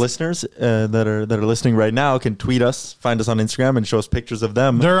 Maybe our listeners that are listening right now can tweet us, find us on Instagram, and show us pictures of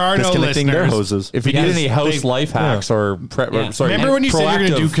them. There are disconnecting no their listeners. hoses. If you need any house life hacks remember when you said you're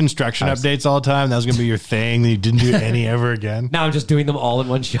going to do construction updates all the time? That was going to be your thing. That you didn't do any ever again. Now I'm just doing them all in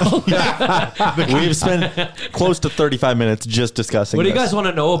one show. We've spent close to 35 minutes just discussing. What do you guys want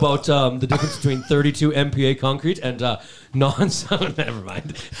to know about the difference between 32 MPa concrete and non-sound? Never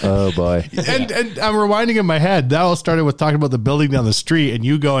mind. Oh boy. And I'm rewinding in my head. That all started with talking about the building down the street, and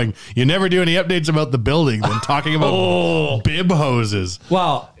you going, "You never do any updates about the building." Then talking about bib hoses.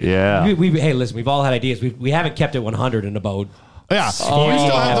 Well, yeah. Hey, listen, we've all had ideas. We haven't kept it 100 in about. Yeah, you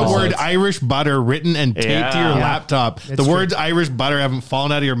still have the word Irish butter written and taped to your laptop. The words Irish butter haven't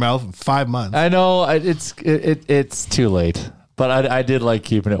fallen out of your mouth in 5 months. I know it's too late, but I did like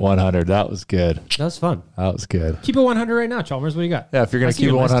keeping it 100. That was good. That was fun. That was good. Keep it 100 right now, Chalmers. What do you got? Yeah, if you're gonna keep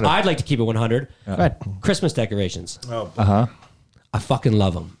it 100, I'd like to keep it 100. Go ahead. Christmas decorations. I fucking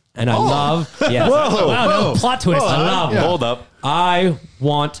love them. And I love... Yes. Whoa. Wow, no. Plot twist. I love them. Hold up. I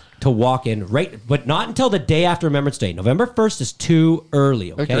want to walk in but not until the day after Remembrance Day. November 1st is too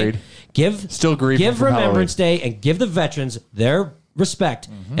early, okay? Agreed. Give Remembrance Day and give the veterans their respect.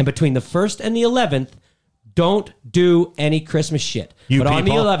 Mm-hmm. And between the 1st and the 11th, don't do any Christmas shit. But on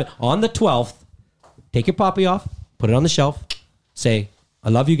the 11th, on the 12th, take your poppy off, put it on the shelf, say... I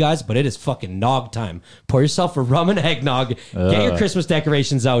love you guys, but it is fucking nog time. Pour yourself a rum and eggnog, get your Christmas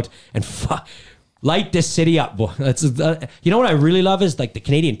decorations out, and light this city up. Boy. You know what I really love is like the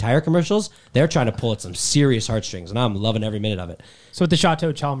Canadian Tire commercials. They're trying to pull at some serious heartstrings, and I'm loving every minute of it. So at the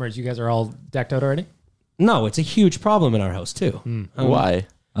Chateau Chalmers, you guys are all decked out already? No, it's a huge problem in our house too. Why?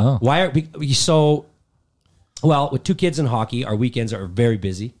 Why are we so? Well, with 2 kids in hockey, our weekends are very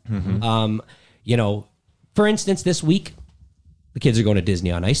busy. Mm-hmm. For instance, this week. The kids are going to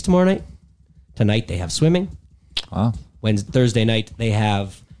Disney on Ice tomorrow night. Tonight they have swimming. Wow. Thursday night they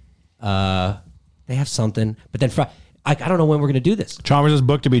have something. But then I don't know when we're going to do this. Chalmers is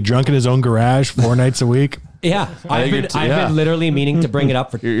booked to be drunk in his own garage 4 nights a week. Yeah, I've been literally meaning to bring it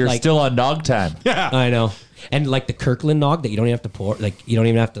up for. You're like, still on nog time. Yeah, I know. And like the Kirkland nog that you don't even have to pour, like you don't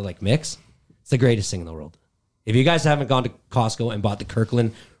even have to like mix. It's the greatest thing in the world. If you guys haven't gone to Costco and bought the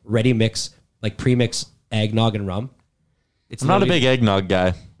Kirkland ready mix, like pre-mix eggnog and rum, I'm not a big eggnog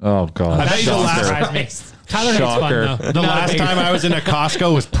guy. Oh God! I bet you the last Tyler hates fun, though. the last time I was in a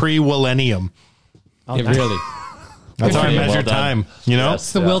Costco was pre-millennium. Really. That's how I measure time. You know,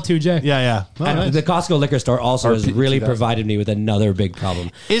 It's the Will 2J. Yeah. Oh, And nice. the Costco liquor store also has really 2000. provided me with another big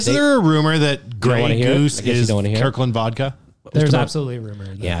problem. Is there a rumor that wanna Grey hear it? Goose I guess you is don't wanna hear it. Kirkland vodka? There's absolutely a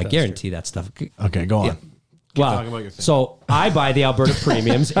rumor. Yeah, I guarantee that stuff. Okay, go on. Yeah. talking about your thing. So I buy the Alberta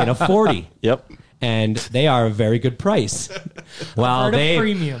Premiums in a 40. Yep. And they are a very good price. Well, Alberta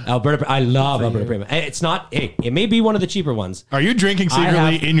Premium. I love Alberta Premium. It's not. It may be one of the cheaper ones. Are you drinking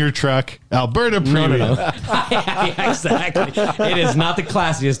secretly in your truck? Alberta Premium. No. Yeah, exactly. It is not the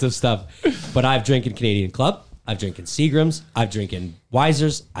classiest of stuff. But I've drinking Canadian Club. I've drinking Seagrams. I've drinking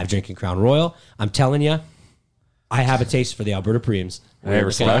Wisers. I've drinking Crown Royal. I'm telling you, I have a taste for the Alberta Premiums. Hey,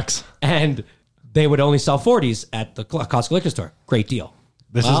 respects. And they would only sell 40s at the Costco liquor store. Great deal.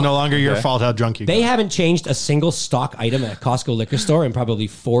 This is no longer your fault how drunk you They got. haven't changed a single stock item at Costco liquor store in probably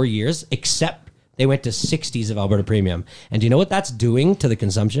 4 years, except they went to 60s of Alberta Premium. And do you know what that's doing to the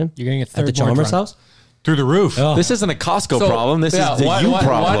consumption? You're going to get at the Chalmers house? Through the roof. Oh. This isn't a Costco problem. This is the why, you why,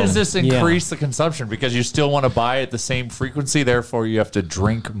 problem. Why does this increase the consumption? Because you still want to buy at the same frequency, therefore you have to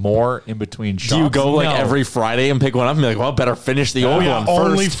drink more in between shots. Do you go like every Friday and pick one up and be like, well, better finish the old one first?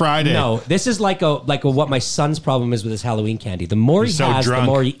 Only Friday. No, this is like what my son's problem is with his Halloween candy. The more He's he so has, drunk. the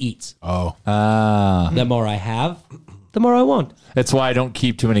more he eats. Oh. The more I have, the more I want. That's why I don't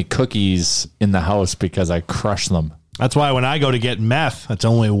keep too many cookies in the house because I crush them. That's why when I go to get meth, it's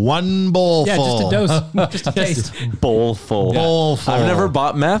only one bowl Yeah, full. just a dose. Just a taste. Bowl full. Bowl full. I've never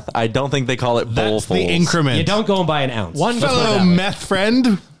bought meth. I don't think they call it bowl That's full. the increment. You don't go and buy an ounce. One Fellow meth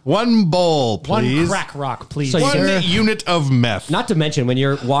friend, one bowl, please. One crack rock, please. So you- One unit of meth. Not to mention when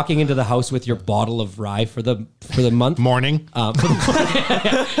you're walking into the house with your bottle of rye for the month. Morning.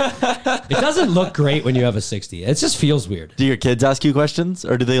 It doesn't look great when you have a 60. It just feels weird. Do your kids ask you questions?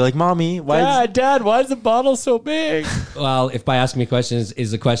 Or do they like, Mommy, why is... Dad, why is the bottle so big? Well, if by asking me questions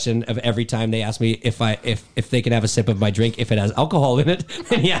is a question of every time they ask me if they can have a sip of my drink if it has alcohol in it,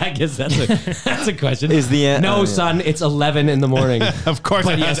 then yeah, I guess that's a question. Is the no, yeah. son, it's 11 in the morning. Of course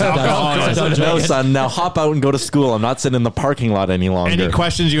it has yes, it does. alcohol. Of course it does. No, son, now hop out and go to school. I'm not sitting in the parking lot any longer. Any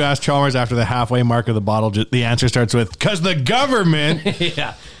questions you ask Chalmers after the halfway mark of the bottle, the answer starts with, because the government...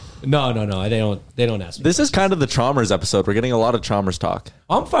 Yeah. No. They don't ask me. This is kind of the Chalmers episode. We're getting a lot of Chalmers talk.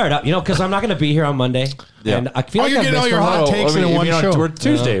 I'm fired up, because I'm not going to be here on Monday. Yeah. And I feel Oh, like you're I've getting all missed your a lot. hot takes in one show. We're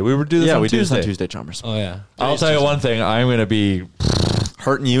Tuesday. We would do this Yeah, on we do this Tuesday. on Tuesday, Chalmers. Oh, yeah. I'll tell you one thing. I'm going to be...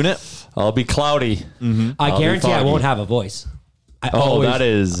 Hurting unit? I'll be cloudy. I I'll be guarantee I foggy. won't have a voice. That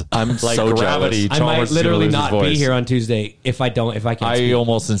is... I'm like so gravity. jealous. I might Chalmers is literally gonna lose not his be voice. here on Tuesday if I can't I speak.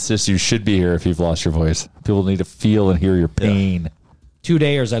 almost insist you should be here if you've lost your voice. People need to feel and hear your pain. 2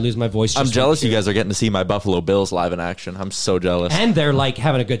 days I lose my voice. I'm just jealous from you cheer. guys are getting to see my Buffalo Bills live in action. I'm so jealous. And they're like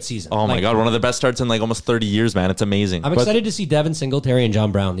having a good season. Oh my Like, God, one of the best starts in like almost 30 years, man. It's amazing. I'm excited to see Devin Singletary and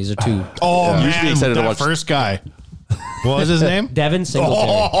John Brown. These are two. Oh, You man, should be excited to that watch- first guy. What was his name? Devin Singletary.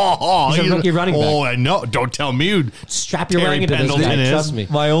 He's a rookie running back. Oh, I know. Don't tell me. Strap your Terry wagon to this Pendleton guy. is. Trust me.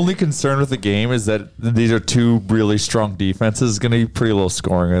 My only concern with the game is that these are two really strong defenses. It's going to be pretty low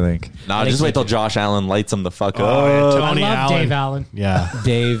scoring, I think. Nah, just wait till Josh Allen lights him the fuck Oh, up. yeah, I Tony love Allen. Dave Allen. Yeah.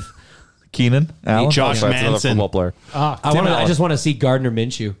 Dave. Keenan Allen? Josh Oh, that's another Manson. football player. I just want to see Gardner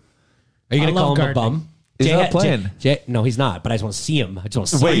Minshew. Are you going to love call him Gardner. a bum? He's not playing. No, he's not. But I just want to see him. I just want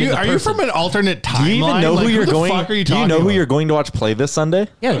to see Wait, him. Are you from an alternate timeline? Do you even know Like, who you're the going? Fuck are you Do you talking know who about? you're going to watch play this Sunday?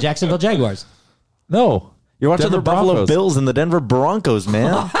 Yeah, the Jacksonville Jaguars. No. You're watching Denver the Buffalo Broncos. Bills and the Denver Broncos,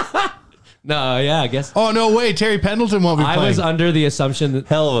 man. No, yeah, I guess. Oh, no way. Terry Pendleton won't be I playing. was under the assumption that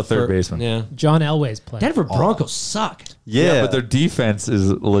Hell of a third baseman. Yeah, John Elway's playing. Denver Broncos suck. Yeah, But their defense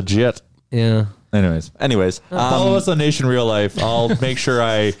is legit. Yeah. Anyways, follow us on Nation Real Life. I'll make sure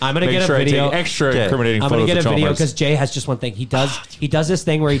I'm gonna make get a sure video. I take extra Okay. incriminating I'm photos gonna get a of video Chalmers. because Jay has just one thing. He does this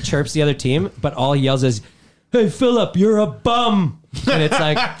thing where he chirps the other team, but all he yells is, "Hey Philip, you're a bum," and it's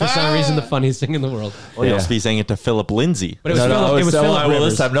like for some reason the funniest thing in the world. Or you'll be saying it to Philip Lindsay. But it was Philip. It was well, Philip I will Rivers.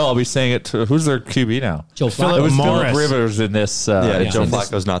 this time. No, I'll be saying it to who's their QB now? Joe Philip It was Flacco. Morris. Philip Rivers in this. Yeah, Joe in this-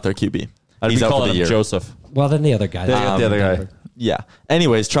 Flacco's not their QB. I'd He's be out for calling the him year. Joseph. Well, then the other guy. The other guy. Yeah.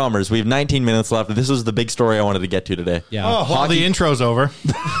 Anyways, Chalmers, we have 19 minutes left. This was the big story I wanted to get to today. Yeah. Oh, well, the intro's over.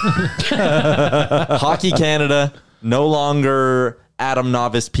 Hockey Canada no longer Atom,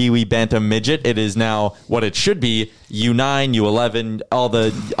 Novice, Pee-wee, Bantam, Midget. It is now what it should be, U9, U11, all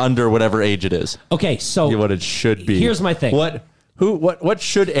the under whatever age it is. Okay, so what it should be. Here's my thing. What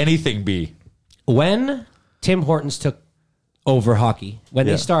should anything be? When Tim Hortons took over hockey, when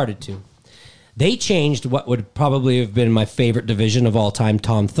Yeah. they started to, they changed what would probably have been my favorite division of all time,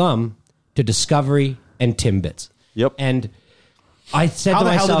 Tom Thumb, to Discovery and Timbits. Yep. And I said How to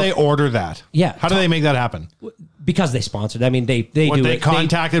the myself, hell did they order that? Yeah. How do they make that happen? because they sponsored. I mean, they What, do they it.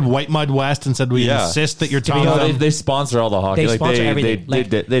 contacted White Mud West and said, we insist that you're Tom Thumb. They sponsor all the hockey. They sponsor everything. They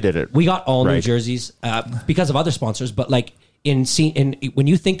did it. We got all new Right. jerseys because of other sponsors, but like when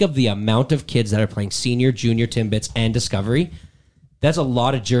you think of the amount of kids that are playing senior, junior, Timbits, and Discovery, that's a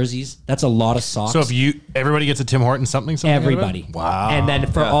lot of jerseys. That's a lot of socks. So if everybody gets a Tim Horton something everybody, wow. And then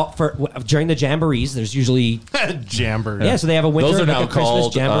during the jamborees, there's usually jamboree. Yeah, so they have a winter. Those are like now a Christmas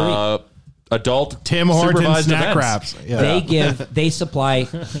called jamboree. adult Tim Horton supervised snack events. wraps. Yeah. They supply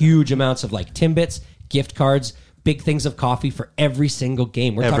huge amounts of like Timbits, gift cards, big things of coffee for every single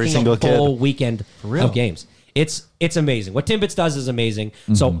game. We're Every talking single a full kid. weekend real? of games. It's amazing. What Timbits does is amazing.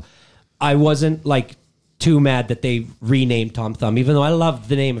 So I wasn't like too mad that they renamed Tom Thumb, even though I love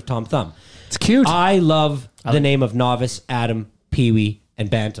the name of Tom Thumb. It's cute. I love the name of Novice, Atom, Pee-wee, and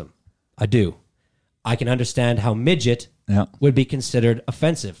Bantam. I do. I can understand how midget would be considered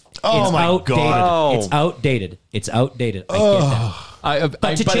offensive. Oh it's my outdated. God. It's outdated. It's outdated. I get that.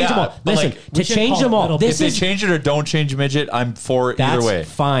 But to change them all, listen, to change them all, If they change it or don't change midget, I'm for that's either way.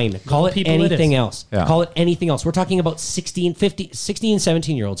 fine. Call it People it anything is. else. Yeah. Call it anything else. We're talking about 16 and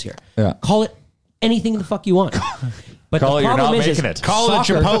 17-year-olds here. Yeah. Call it anything the fuck you want. But Call the it, you're problem not is making it. Call it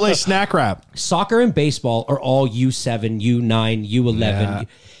Chipotle snack wrap. Soccer and baseball are all U7, U9, U11. Yeah.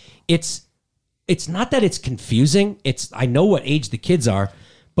 It's not that it's confusing. I know what age the kids are,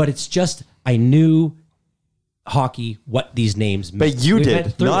 but it's just I knew hockey what these names meant. But you We went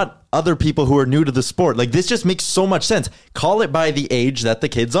did, through it. not other people who are new to the sport. Like, this just makes so much sense. Call it by the age that the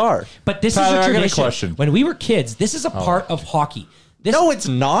kids are. But this Tyler, is I a got a tradition. question. When we were kids, this is a part of hockey. No, it's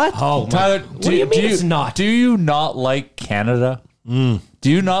not. Oh, Tyler, what do you mean it's not? Do you not like Canada? Do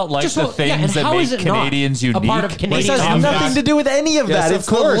you not like Just the well, yeah, and things that how make is it not Canadians a unique? part of Canadian This has hockey? nothing to do with any of Yes, that. of It's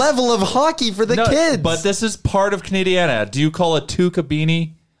the course. level of hockey for the No, kids. But this is part of Canadiana. Do you call it Tuca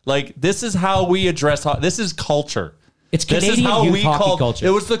beanie? Like, this is how we address hockey. This is culture. It's This is Canadian how youth we hockey called culture. it.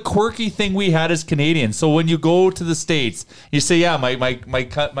 Was the quirky thing we had as Canadians. So when you go to the States, you say, "Yeah,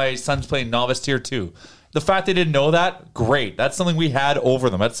 my son's playing novice tier 2." The fact they didn't know that, great. That's something we had over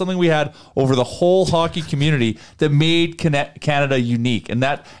them. That's something we had over the whole hockey community that made Canada unique. And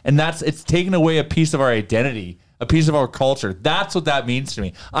that's it's taken away a piece of our identity, a piece of our culture. That's what that means to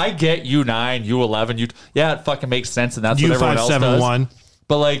me. I get U9, U11, yeah, it fucking makes sense, and that's what everyone else does. U571.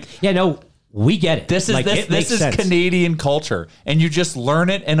 But like, Yeah, no, we get it. this is Like, it makes this is sense. Canadian culture, and you just learn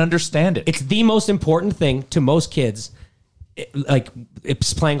it and understand it. It's the most important thing to most kids.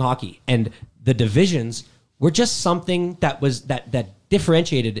 It's playing hockey, and the divisions were just something that was that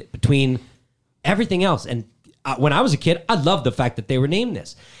differentiated it between everything else. And when I was a kid, I loved the fact that they were named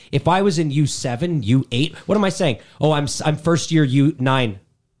this. If I was in U7, U8, what am I saying? Oh, I'm first year U9,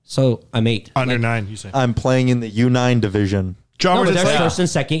 so I'm 8. Under 9, you say. I'm playing in the U9 division. John, No, was but it there's like- first and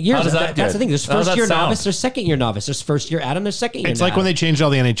second years. How does that That's get? the thing. There's How does first that year sound? novice. There's second year novice. There's first year Adam. There's second year. it's like when they changed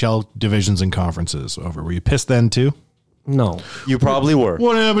all the NHL divisions and conferences over. Were you pissed then too? No. You probably were.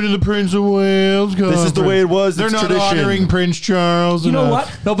 What happened to the Prince of Wales? This is the way it was. They're It's not tradition. honoring Prince Charles. You know enough.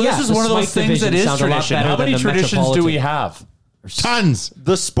 what? No, but Yeah, this is the one of those Smythe things that division is sounds a lot tradition. better How than many the traditions do we Metropolitan. have? Tons.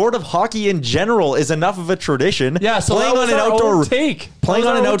 The sport of hockey in general is enough of a tradition. Yeah, so playing that on was an our outdoor own take. playing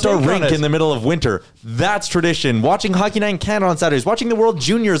That on was an our own outdoor take on rink it. in the middle of winter. That's tradition. Watching Hockey Night in Canada on Saturdays, watching the World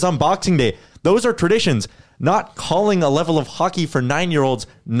Juniors on Boxing Day. Those are traditions. Not calling a level of hockey for 9-year-olds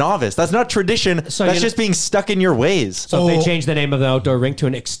novice. That's not tradition. So That's you- just being stuck in your ways. So if they change the name of the outdoor rink to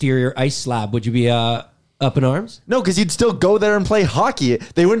an exterior ice slab, would you be up in arms? No, because you'd still go there and play hockey.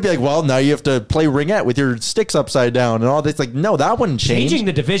 They wouldn't be like, well, now you have to play ringette with your sticks upside down and all this. Like, no, that wouldn't change. Changing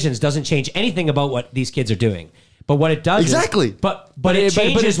the divisions doesn't change anything about what these kids are doing. But what it does Exactly. is, but it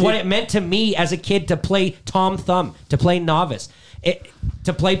changes what it meant to me as a kid to play Tom Thumb, to play novice,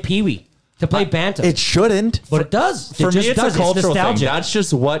 to play Pee-wee, to play Bantam. It shouldn't. But it does. For it just me, it's does. a cultural thing. nostalgic. That's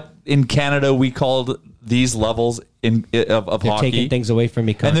just what in Canada we called these levels of They're hockey. taking things away from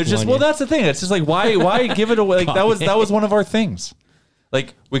me. And they're just that's the thing. It's just like why give it away? Like that was one of our things.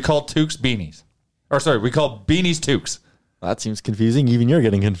 Like we called toques beanies, or sorry, we called beanies toques. That seems confusing. Even you're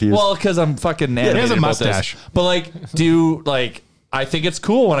getting confused. Well, because I'm fucking animated he has a about this. mustache. But like, do like I think it's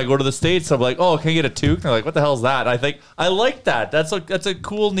cool when I go to the States. I'm like, oh, can I get a toque? And they're like, what the hell is that? I think I like that. That's a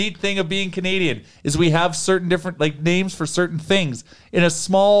cool, neat thing of being Canadian is we have certain different like names for certain things in a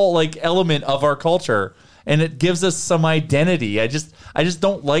small like element of our culture. And it gives us some identity. I just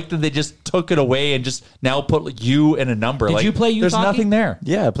don't like that they just took it away and just now put you and a number. Did you play youth There's hockey? nothing there.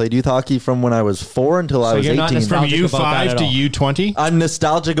 Yeah, I played youth hockey from when I was 4 until I was you're 18. not From nostalgic about that U5 at to all. U20? I'm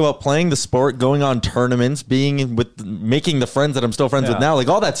nostalgic about playing the sport, going on tournaments, making the friends that I'm still friends with now, like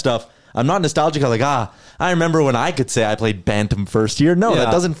all that stuff. I'm not nostalgic. I'm like, I remember when I could say I played Bantam first year. No, that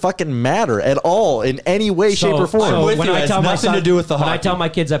doesn't fucking matter at all in any way, shape, or form. So with when you. I It has tell my nothing son, to do with the when I hockey. tell my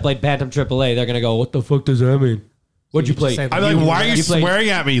kids I played Bantam AAA, they're gonna go, "What the fuck does that mean? What'd you play?" I'm like, why are you played swearing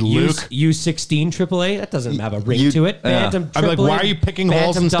at me, Luke? U16 AAA? That doesn't have a ring to it. Bantam AAA. I'm like, why are you picking holes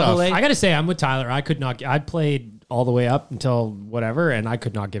Bantam and stuff? AA? I got to say, I'm with Tyler. I could not. I played all the way up until whatever, and I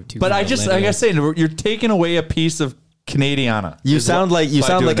could not give two. But I just, like I say, you're taking away a piece of Canadiana. You sound like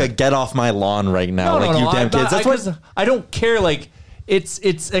a it. get off my lawn right now, No, you damn I'm kids. not- That's what. I don't care. Like it's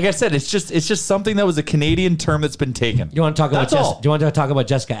like I said, it's just something that was a Canadian term that's been taken. You want to talk about? That's all. Do you want to talk about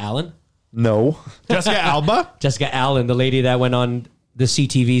Jessica Allen? No. Jessica Alba? Jessica Allen, the lady that went on the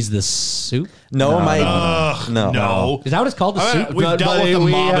CTV's The Soup. No. No. Is that what it's called? The Soup. We've dealt with the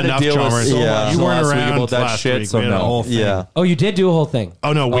we mob had to enough, deal with Chalmers. so Yeah. much You weren't last week around about that last shit. week. So We had a no. whole thing. Yeah. Oh, you did do a whole thing.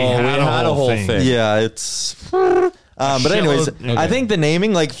 Oh, no, we had a whole thing. Yeah, it's. But anyways, Shitload- I think the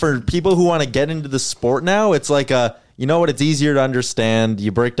naming, like for people who want to get into the sport now, it's like you know what? It's easier to understand.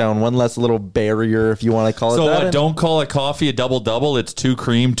 You break down one less little barrier, if you want to call it So that. what, don't call a coffee a double-double. It's 2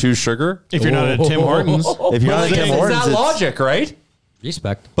 cream, 2 sugar. If you're not at Tim Hortons. If you're not Like, at Tim it's Hortons, that logic, right?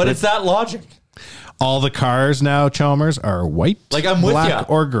 Respect. But it's that logic. All the cars now, Chalmers, are white, Like I'm with black,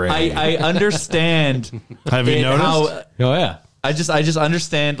 you. or gray. I understand. Have you it, noticed? how- Oh yeah. I just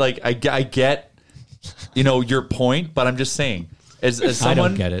understand. Like I get, your point. But I'm just saying, as someone, I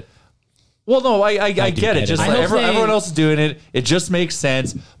don't get it. Well, no, I do get get it. it. Just I like hope everyone they- else is doing it. It just makes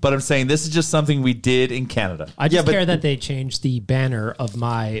sense. But I'm saying this is just something we did in Canada. I just but- care that they changed the banner of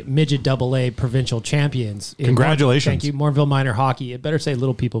my midget AA provincial champions. in Congratulations. Thank you, Morinville Minor Hockey. It better say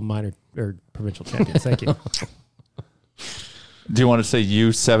Little People Minor or provincial champions. Thank you. Do you want to say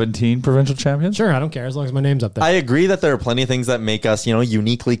U17 provincial champions? Sure, I don't care as long as my name's up there. I agree that there are plenty of things that make us,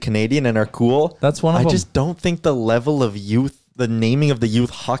 uniquely Canadian and are cool. That's one of I them. just don't think the level of youth, the naming of the youth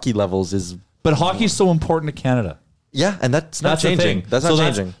hockey levels is. But hockey's so important to Canada. Yeah, and that's not That's the changing. thing. That's not So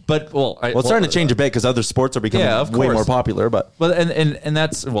changing. But It's starting to change a bit because other sports are becoming Yeah, of way course. more popular. But and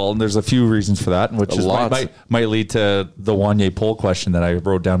that's there's a few reasons for that, which is Lots. might lead to the Wanye poll question that I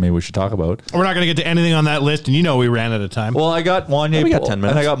wrote down. Maybe we should talk about. We're not going to get to anything on that list, and we ran out of time. Well, I got Wanye We got poll, 10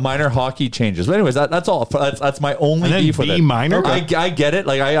 minutes. and I got minor hockey changes. But anyways, that's all. That's my only And then beef with B it. minor? I get it.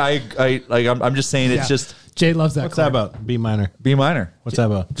 Like I'm just saying it's Yeah. just Jay loves that. What's that about? B minor. B minor. What's that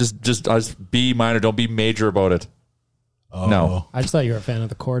about? Just B minor. Don't be major about it. Oh. No. I just thought you were a fan of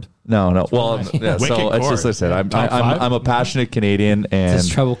the chord. No. Well, yeah, Wicked so it's chord. just like I said. I'm Top five? I'm a passionate Canadian, and It's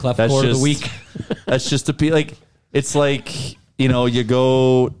treble clef that's chord of the just- week. That's just to be like. It's like you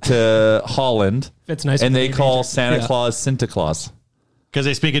go to Holland, It's nice and when they they call major. Santa Yeah. Claus Santa Claus. Because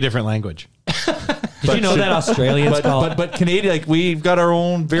they speak a different language. Did you know that Australians call But Canadian, like we've got our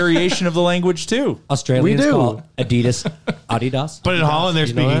own variation of the language too. Australians We do. call Adidas Adidas? But in Holland, they're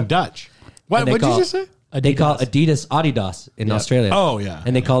You know speaking that? Dutch. What And they did you call- just say? They call Adidas Adidas in Australia. Oh, yeah.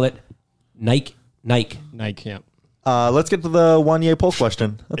 And they call it Nike. Nike, yeah. let's get to the Wanye poll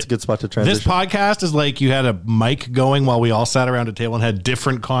question. That's a good spot to transition. This podcast is like you had a mic going while we all sat around a table and had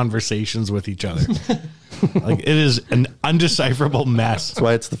different conversations with each other. Like it is an undecipherable mess. That's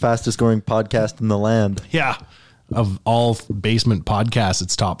why it's the fastest growing podcast in the land. Yeah. Of all basement podcasts,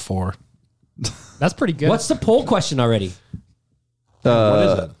 it's top 4. That's pretty good. What's the poll question already? What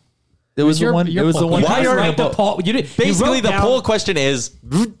is it? It was your- the one. your It was the poll. one. You Why guys are write the people- poll? You Basically, wrote the down- poll question is: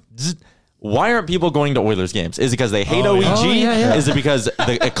 why aren't people going to Oilers games? Is it because they hate OEG? Oh, yeah, yeah. Is it because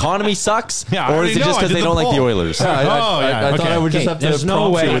the economy sucks? Yeah, I or already is it know. just I because did they the don't like the poll. Oilers? Yeah, I okay. thought I would just Okay, have to. there's no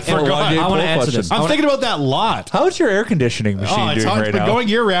prompt way. you with the I Wanye wanna poll answer question. this. I'm thinking about that lot. How's your air conditioning machine Oh, it's doing been right now? going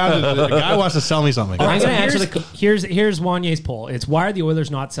year round. The guy wants to sell me something. All right, I'm so gonna answer here's Wanye's poll. It's why are the Oilers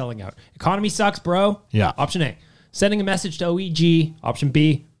not selling out? Economy sucks, bro. Yeah. Option A. Sending a message to OEG. Option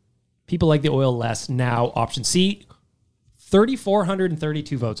B. People like the oil less now. Option C.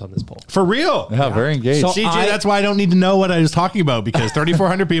 3,432 votes on this poll. For real. Yeah, very engaged. So CJ, that's why I don't need to know what I was talking about because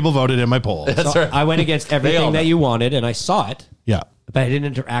 3,400 people voted in my poll. That's So right. I went against all everything know. that you wanted, and I saw it, Yeah. but I didn't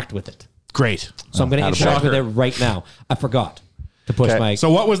interact with it. Great. So I'm going to interact with it right now. I forgot to push my. So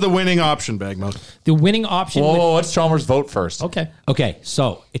what was the winning option, Bagmo? The winning option. Whoa, let's Chalmers vote first. Okay. Okay,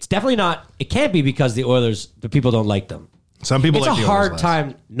 so it's definitely not. It can't be because the Oilers, the people don't like them. Some people it's like a the hard Oilers less.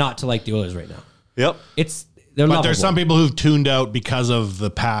 time not to like the Oilers right now. Yep. They're But there's lovable. some people who've tuned out because of the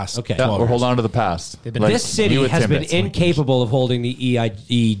past. Okay. Yeah, 12 we're years. holding on to the past. This city has been incapable of holding the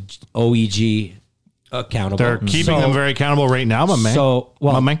OEG accountable. They're keeping them very accountable right now, my man. So,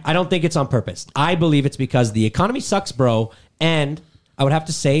 My well, man. I don't think it's on purpose. I believe it's because the economy sucks, bro. And I would have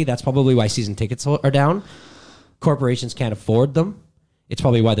to say that's probably why season tickets are down. Corporations can't afford them. It's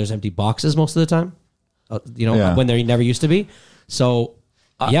probably why there's empty boxes most of the time, when there never used to be. So,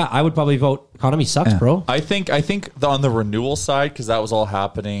 I would probably vote economy sucks, bro. I think on the renewal side, because that was all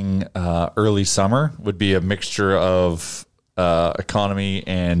happening early summer, would be a mixture of economy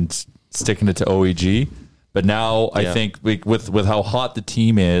and sticking it to OEG. But now I think with how hot the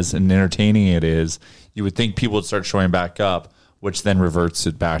team is and entertaining it is, you would think people would start showing back up, which then reverts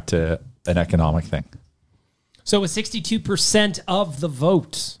it back to an economic thing. So with 62% of the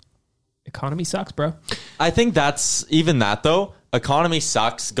vote, economy sucks, bro. I think that's even that though. Economy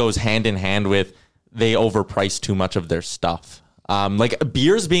sucks goes hand in hand with they overprice too much of their stuff. Like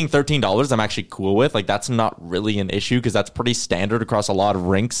beers being $13, I'm actually cool with. Like that's not really an issue because that's pretty standard across a lot of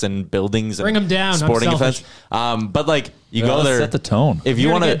rinks and buildings. Bring and them down. Sporting I'm events. But like you go there, set the tone. If you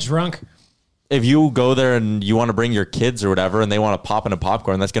You're want gonna to get drunk. if you go there and you want to bring your kids or whatever, and they want to pop in a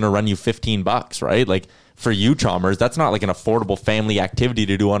popcorn, that's going to run you $15, right? Like for you, Chalmers, that's not like an affordable family activity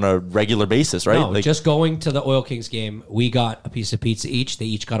to do on a regular basis, right? No, like, just going to the Oil Kings game, we got a piece of pizza each. They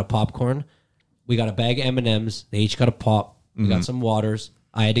each got a popcorn. We got a bag of M&Ms. They each got a pop. We got some waters.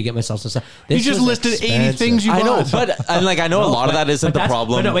 I had to get myself some stuff. You just listed 80 things you I know, bought. but and like I know a lot of that isn't the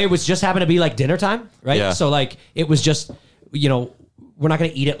problem. But no, it was just happened to be like dinner time, right? Yeah. So like it was just, we're not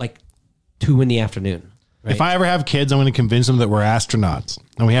going to eat at like 2 p.m. Right? If I ever have kids, I'm going to convince them that we're astronauts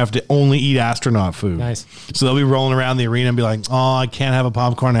and we have to only eat astronaut food. Nice. So they'll be rolling around the arena and be like, "Oh, I can't have a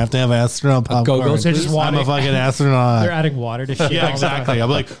popcorn. I have to have astronaut popcorn. Go-Go's, They're just I'm a wanting- fucking astronaut." They're adding water to shit. Yeah, exactly.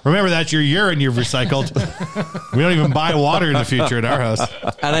 I'm like, remember that's your urine you've recycled. We don't even buy water in the future at our house.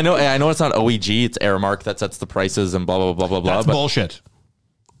 And I know it's not OEG, it's Aramark that sets the prices and blah blah blah blah blah. That's bullshit.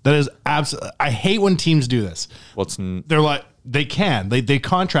 That is absolutely. I hate when teams do this. They're like they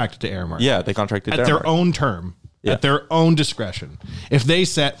contract it to Aramark. Yeah, they contracted at their own term. Yeah. At their own discretion. If they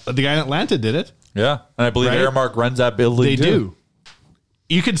set the guy in Atlanta did it. Yeah. And I believe Right? Aramark runs that building They too. do.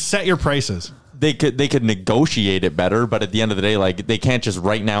 You could set your prices. They could negotiate it better, but at the end of the day, like they can't just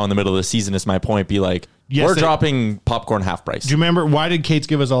right now in the middle of the season, is my point, be like, Yes, we're they- dropping popcorn half price. Do you remember why did Kate's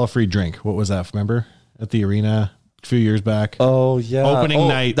give us all a free drink? What was that? Remember? At the arena a few years back. Oh, yeah. Opening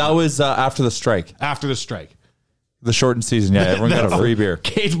night. That was after the strike. After the strike. The shortened season. Yeah. Everyone got a free beer.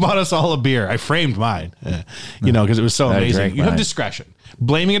 Kate bought us all a beer. I framed mine, because it was so I amazing. drank You have mine. discretion.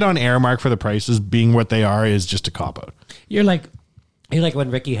 Blaming it on Aramark for the prices being what they are is just a cop-out. You're like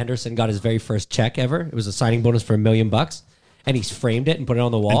when Ricky Henderson got his very first check ever. It was a signing bonus for $1 million, and he's framed it and put it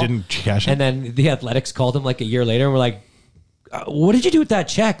on the wall. And didn't cash it? And then the Athletics called him like a year later and were like, "What did you do with that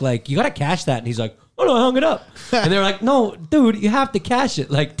check? Like, you got to cash that." And he's like, "Oh no, I hung it up." And they're like, "No, dude, you have to cash it.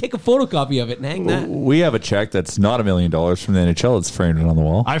 Like, take a photocopy of it and hang that." We have a check that's not $1 million from the NHL. It's framed on the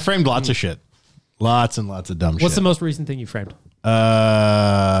wall. I framed lots of shit. Lots and lots of dumb shit. What's the most recent thing you framed?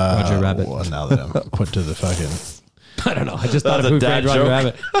 Roger Rabbit. Well, now that I'm put to the fucking... I don't know. I just thought of That who was a dad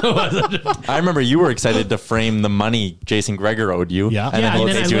framed Roger joke. Rabbit. I remember you were excited to frame the money Jason Gregor owed you. Yeah. And then he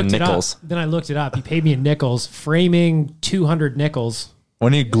pays you in nickels. Then I looked it up. He paid me in nickels, framing 200 nickels.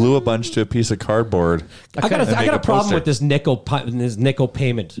 When you glue a bunch to a piece of cardboard, I got and make a problem poster. with this nickel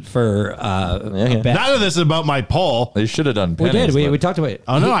payment for a bet. None of this is about my poll. They should have done We pennies. did. but- We talked about it.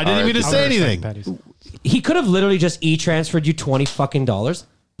 Oh, no, I didn't even say anything. He could have literally just e-transferred you $20,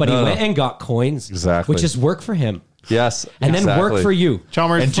 but he No, no. went and got coins, Exactly. which is work for him, Yes. and then work exactly. for you.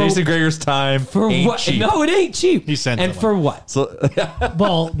 Chalmers, And Jason Gregor's time For ain't what? cheap. No, it ain't cheap. He sent and someone. for what? So,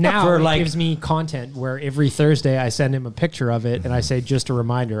 Well, now For it like- gives me content where every Thursday I send him a picture of it and I say, just a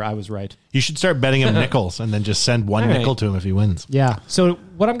reminder, I was right. you should start betting him nickels and then just send one All right. nickel to him if he wins. Yeah. So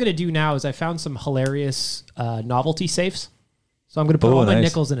what I'm going to do now is I found some hilarious novelty safes. So I'm going to put Oh, all my nice.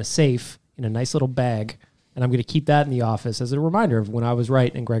 nickels in a safe in a nice little bag. And I'm going to keep that in the office as a reminder of when I was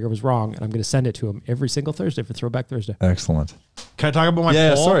right and Gregor was wrong. And I'm going to send it to him every single Thursday for Throwback Thursday. excellent. Can I talk about my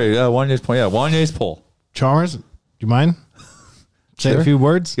Yeah, poll? sorry. Wanya's point. Yeah, Wanya's poll. Chalmers, do you mind? Say Sure. a few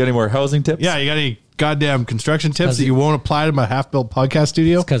words? You got any more housing tips? Yeah, you got any goddamn construction tips that you won't apply to my half-built podcast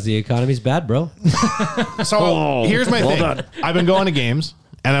studio? Because the economy's bad, bro. So here's my thing. I've been going to games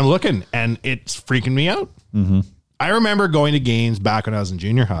and I'm looking and it's freaking me out. Mm-hmm. I remember going to games back when I was in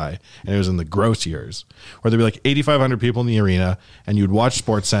junior high and it was in the gross years where there'd be like 8,500 people in the arena and you'd watch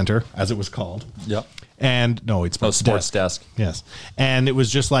Sports Center as it was called. Yep. And no, it's Sports Desk. Yes. And it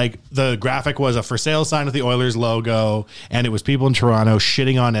was just like the graphic was a for sale sign with the Oilers logo. And it was people in Toronto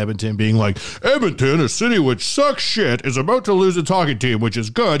shitting on Edmonton, being like, Edmonton, a city which sucks shit, is about to lose its hockey team, which is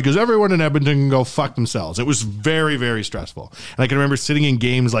good because everyone in Edmonton can go fuck themselves. It was very, very stressful. And I can remember sitting in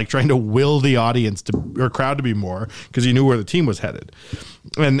games like trying to will the audience or crowd to be more because you knew where the team was headed.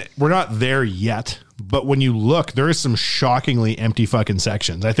 And we're not there yet. But when you look, there is some shockingly empty fucking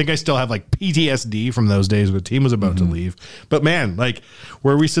sections. I think I still have like PTSD from those days where the team was about to leave. But man, like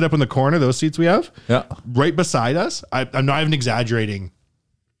where we sit up in the corner, those seats we have, right beside us, I'm not even exaggerating,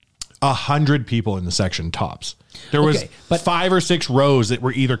 100 people in the section tops. There was 5 or 6 rows that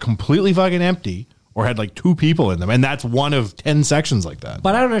were either completely fucking empty or had like 2 people in them, and that's one of 10 sections like that.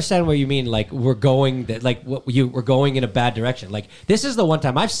 But I don't understand what you mean. Like we're going in a bad direction. Like this is the one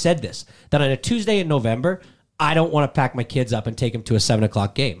time I've said this, that on a Tuesday in November, I don't want to pack my kids up and take them to a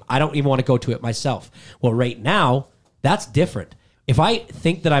 7:00 game. I don't even want to go to it myself. Well, right now that's different. If I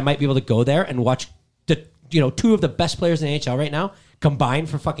think that I might be able to go there and watch the 2 of the best players in the NHL right now combined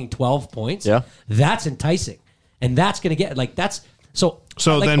for fucking 12 points, that's enticing, and that's going to get like that's. So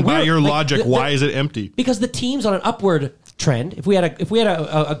then by your logic, why is it empty? Because the team's on an upward trend. If we had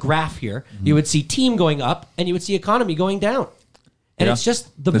a graph here, you would see team going up and you would see economy going down. And it's just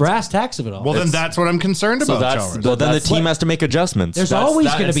the brass tacks of it all. Well, then that's what I'm concerned about. Well, then the team has to make adjustments. There's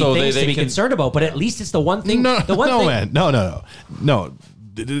always going to be things to be concerned about, but at least it's the one thing. No.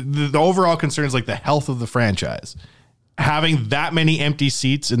 The overall concern is like the health of the franchise. Having that many empty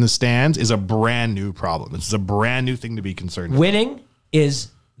seats in the stands is a brand new problem. It's a brand new thing to be concerned about. Winning is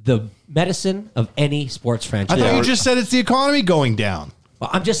the medicine of any sports franchise. I thought you just said it's the economy going down.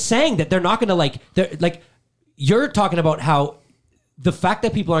 Well, I'm just saying that they're not going to you're talking about how the fact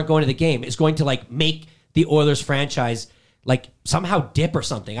that people aren't going to the game is going to like make the Oilers franchise like somehow dip or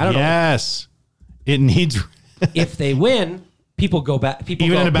something. I don't know. Yes. It needs if they win, people go back. People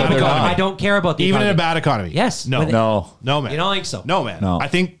even go, in a bad economy. I don't care about the even economy. in a bad economy. Yes. No, man. You don't think so? No, man. No. I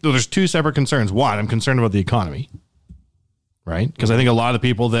think there's 2 separate concerns. One, I'm concerned about the economy, right? Because I think a lot of the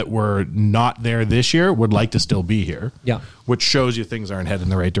people that were not there this year would like to still be here. Yeah. Which shows you things aren't headed in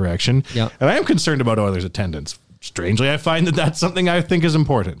the right direction. Yeah. And I am concerned about Oilers attendance. Strangely, I find that that's something I think is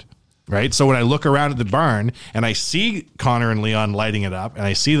important. Right. So when I look around at the barn and I see Connor and Leon lighting it up and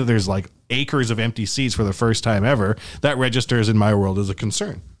I see that there's like acres of empty seats for the first time ever, that registers in my world as a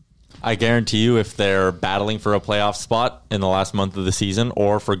concern. I guarantee you if they're battling for a playoff spot in the last month of the season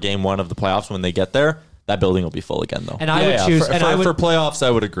or for game 1 of the playoffs when they get there, that building will be full again though. And I would choose for playoffs, I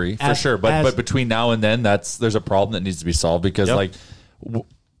would agree for sure. But between now and then, there's a problem that needs to be solved because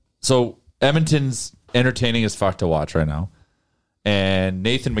so Edmonton's entertaining as fuck to watch right now. And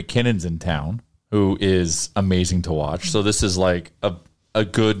Nathan McKinnon's in town, who is amazing to watch. So this is like a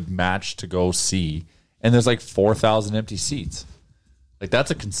good match to go see. And there's like 4,000 empty seats. Like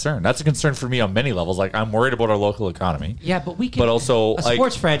that's a concern. That's a concern for me on many levels. Like I'm worried about our local economy. Yeah, but we can. But also, a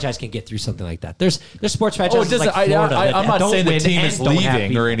sports franchise can get through something like that. There's sports franchises like Florida. I'm not saying the team is leaving or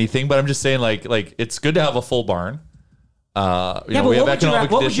people. anything, but I'm just saying like it's good to have a full barn. What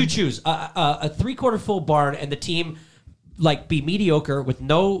would you choose? A 3/4 full barn and the team like be mediocre with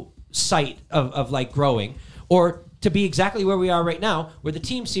no sight of like growing, or to be exactly where we are right now, where the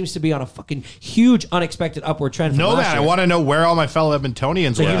team seems to be on a fucking huge, unexpected upward trend. No, man, I want to know where all my fellow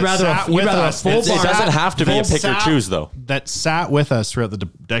Edmontonians were. You'd rather a full barn. It doesn't have to be a pick or choose, though. That sat with us throughout the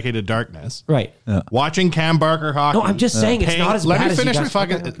decade of darkness. Right. Yeah. Watching Cam Barker hockey. No, I'm just saying it's not as bad as Let me finish you my guys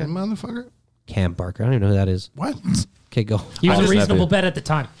fucking... okay. Motherfucker. Cam Barker. I don't even know who that is. What? Okay, go. He was a reasonable bet at the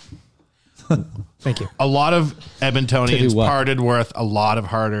time. Thank you. A lot of Edmontonians parted worth a lot of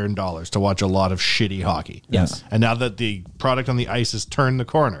hard-earned dollars to watch a lot of shitty hockey. Yes. And now that the product on the ice has turned the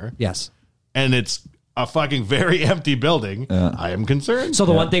corner, yes, and it's a fucking very empty building, I am concerned. So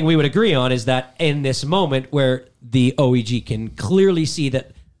the one thing we would agree on is that in this moment where the OEG can clearly see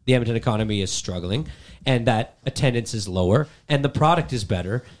that the Edmonton economy is struggling and that attendance is lower and the product is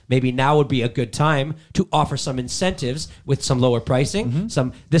better, maybe now would be a good time to offer some incentives with some lower pricing.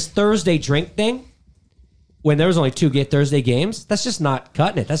 This Thursday drink thing, when there was only 2 Thursday games, that's just not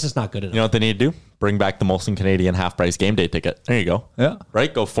cutting it. That's just not good enough. You know what they need to do? Bring back the Molson Canadian half-price game day ticket. There you go. Yeah.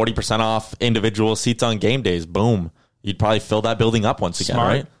 Right? Go 40% off individual seats on game days. Boom. You'd probably fill that building up once again,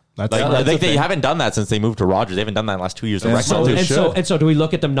 right? They haven't done that since they moved to Rogers. They haven't done that in the last 2 years. So do we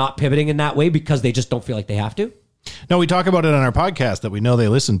look at them not pivoting in that way because they just don't feel like they have to? No, we talk about it on our podcast that we know they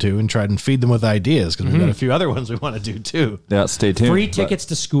listen to and try and feed them with ideas because we've got a few other ones we want to do too. Yeah, stay tuned. Free tickets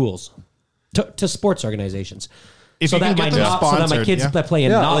to schools. To sports organizations. If you can get them sponsored, so that my kids that play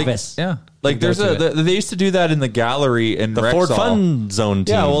in novice Like there's they used to do that in the gallery in the Rexall. Ford Fun Zone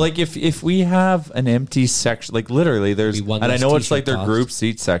team. Yeah, well, like if we have an empty section, like literally there's, and I know it's like their group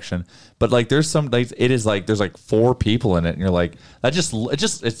seat section, but like there's some, like it is like there's like 4 people in it, and you're like it's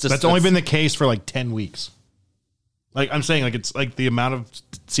just that's only been the case for like 10 weeks. Like I'm saying, like it's like the amount of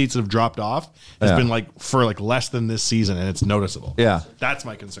seats that have dropped off has been like for like less than this season, and it's noticeable. Yeah, that's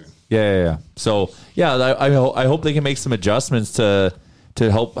my concern. Yeah. So yeah, I hope they can make some adjustments to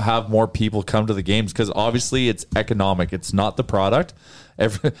help have more people come to the games, because obviously it's economic. It's not the product.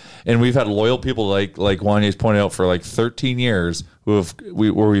 And we've had loyal people like Wanya's pointed out for like 13 years where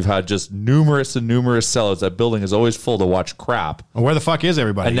we've had just numerous sellouts. That building is always full to watch crap. Well, where the fuck is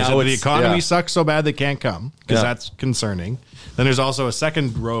everybody? And now the economy sucks so bad they can't come, because that's concerning. Then there's also a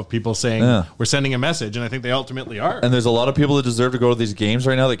second row of people saying we're sending a message, and I think they ultimately are. And there's a lot of people that deserve to go to these games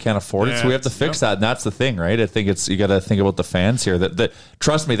right now that can't afford it. So we have to fix that, and that's the thing, right? I think you got to think about the fans here. That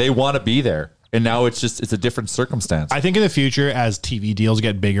trust me, they want to be there. And now it's a different circumstance. I think in the future, as TV deals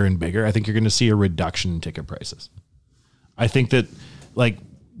get bigger and bigger, I think you're going to see a reduction in ticket prices. I think that, like,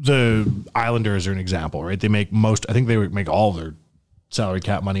 the Islanders are an example, right? They make I think they make all of their salary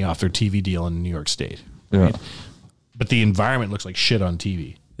cap money off their TV deal in New York State. Right? Yeah. But the environment looks like shit on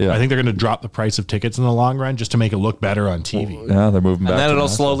TV. Yeah. I think they're going to drop the price of tickets in the long run just to make it look better on TV. Well, yeah, they're moving back. And then it'll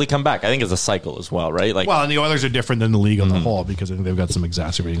slowly come back. I think it's a cycle as well, right? Like, well, and the Oilers are different than the league on the whole, because I think they've got some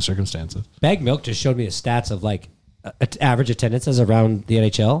exacerbating circumstances. Bag Milk just showed me the stats of like average attendances around the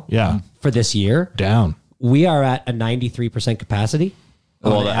NHL. Yeah. For this year. Down. We are at a 93% capacity.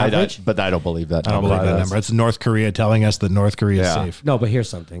 Well, but I don't believe that. I don't believe that number. It's North Korea telling us that North Korea is safe. No, but here's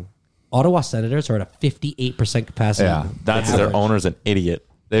something. Ottawa Senators are at a 58% capacity. Yeah, that's their owner's an idiot.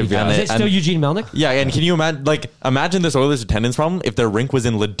 Is it still Eugene Melnyk? Yeah, and can you imagine this Oilers attendance problem if their rink was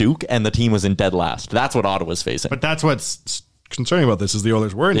in Leduc and the team was in dead last? That's what Ottawa's facing. But that's what's concerning about this is the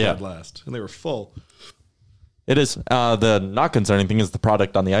Oilers were in dead last, and they were full. It is. The not concerning thing is the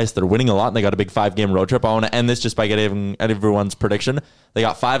product on the ice. They're winning a lot, and they got a big 5-game road trip. I want to end this just by getting everyone's prediction. They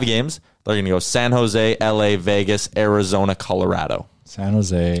got 5 games. They're going to go San Jose, LA, Vegas, Arizona, Colorado. San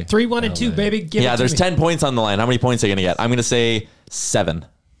Jose. 3-1 and 2, baby. There's 10 points on the line. How many points are you going to get? I'm going to say 7.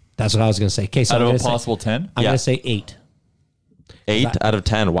 That's what I was going to say. Okay, so out of a possible 10? I'm going to say 8. 8 out of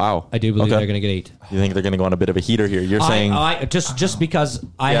 10. Wow. I do believe they're going to get 8. You think they're going to go on a bit of a heater here? You're saying... just because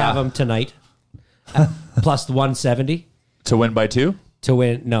I have them tonight, plus 170. To win by 2? To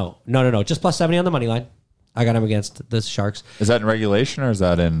win. No. Just plus 70 on the money line. I got them against the Sharks. Is that in regulation or is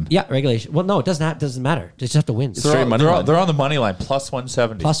that in... Yeah, regulation. Well, no, it doesn't matter. They just have to win. They're on the money line, plus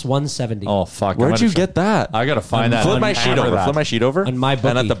 170. Plus 170. Oh, fuck. Where'd you get that? I got to find that. Flip my sheet over. On my bookie.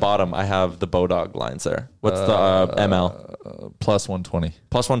 And at the bottom, I have the Bodog lines there. What's the ML? Plus 120.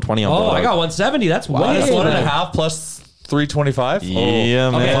 Plus 120 on Bodog. Oh, I got 170. That's way Minus 1.5 plus 325? Yeah,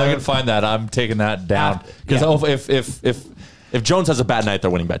 man. If I can find that, I'm taking that down. Because if Jones has a bad night, they're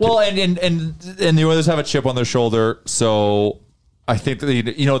winning by 2. Well, and the Oilers have a chip on their shoulder, so I think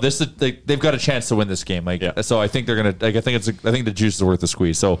that they've got a chance to win this game. So I think they're gonna. I think the juice is worth the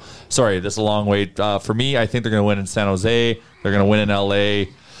squeeze. So sorry, this is a long wait for me. I think they're gonna win in San Jose. They're gonna win in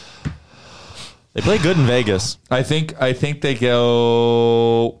LA. They play good in Vegas. I think they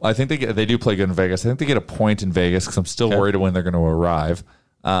go. I think they do play good in Vegas. I think they get a point in Vegas because I'm still worried when they're going to arrive.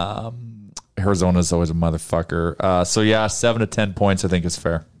 Arizona's always a motherfucker. So yeah, 7 to 10 points I think is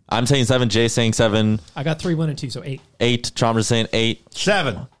fair. I'm saying 7. Jay's saying 7. I got 3-1 and 2, so 8. 8. Chalmers saying 8.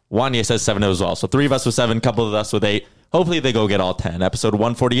 7. Wanya says 7 as well. So 3 of us with 7, couple of us with 8. Hopefully they go get all 10. Episode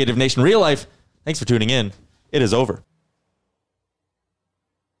 148 of Nation Real Life. Thanks for tuning in. It is over.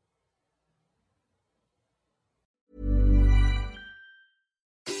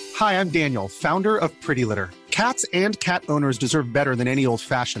 Hi, I'm Daniel, founder of Pretty Litter. Cats and cat owners deserve better than any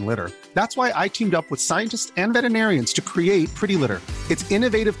old-fashioned litter. That's why I teamed up with scientists and veterinarians to create Pretty Litter. Its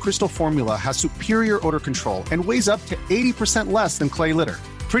innovative crystal formula has superior odor control and weighs up to 80% less than clay litter.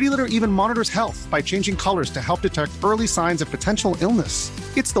 Pretty Litter even monitors health by changing colors to help detect early signs of potential illness.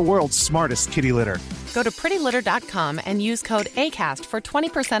 It's the world's smartest kitty litter. Go to prettylitter.com and use code ACAST for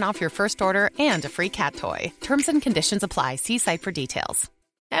 20% off your first order and a free cat toy. Terms and conditions apply. See site for details.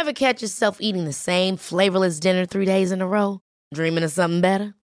 Ever catch yourself eating the same flavorless dinner 3 days in a row? Dreaming of something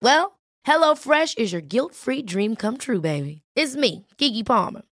better? Well, HelloFresh is your guilt-free dream come true, baby. It's me, Keke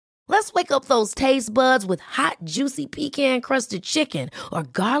Palmer. Let's wake up those taste buds with hot, juicy pecan-crusted chicken or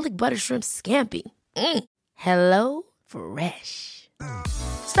garlic butter shrimp scampi. Hello Fresh.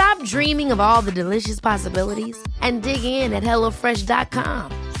 Stop dreaming of all the delicious possibilities and dig in at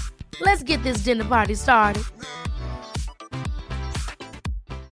HelloFresh.com. Let's get this dinner party started.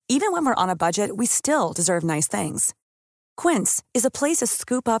 Even when we're on a budget, we still deserve nice things. Quince is a place to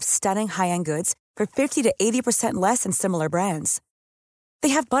scoop up stunning high-end goods for 50 to 80% less than similar brands. They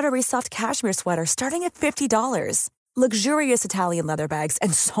have buttery soft cashmere sweaters starting at $50, luxurious Italian leather bags,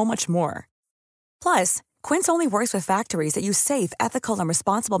 and so much more. Plus, Quince only works with factories that use safe, ethical, and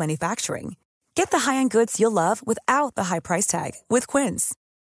responsible manufacturing. Get the high-end goods you'll love without the high price tag with Quince.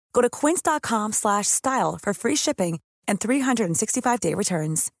 Go to quince.com/style for free shipping and 365-day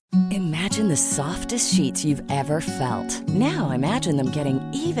returns. Imagine the softest sheets you've ever felt. Now imagine them getting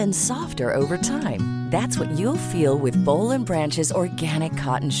even softer over time. That's what you'll feel with Boll & Branch's organic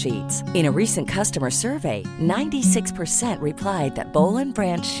cotton sheets. In a recent customer survey, 96% replied that Boll &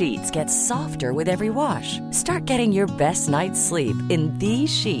 Branch sheets get softer with every wash. Start getting your best night's sleep in these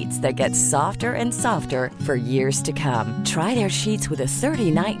sheets that get softer and softer for years to come. Try their sheets with a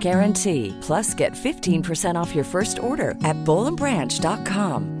 30-night guarantee. Plus, get 15% off your first order at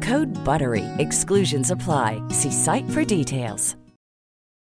bollandbranch.com. Code BUTTERY. Exclusions apply. See site for details.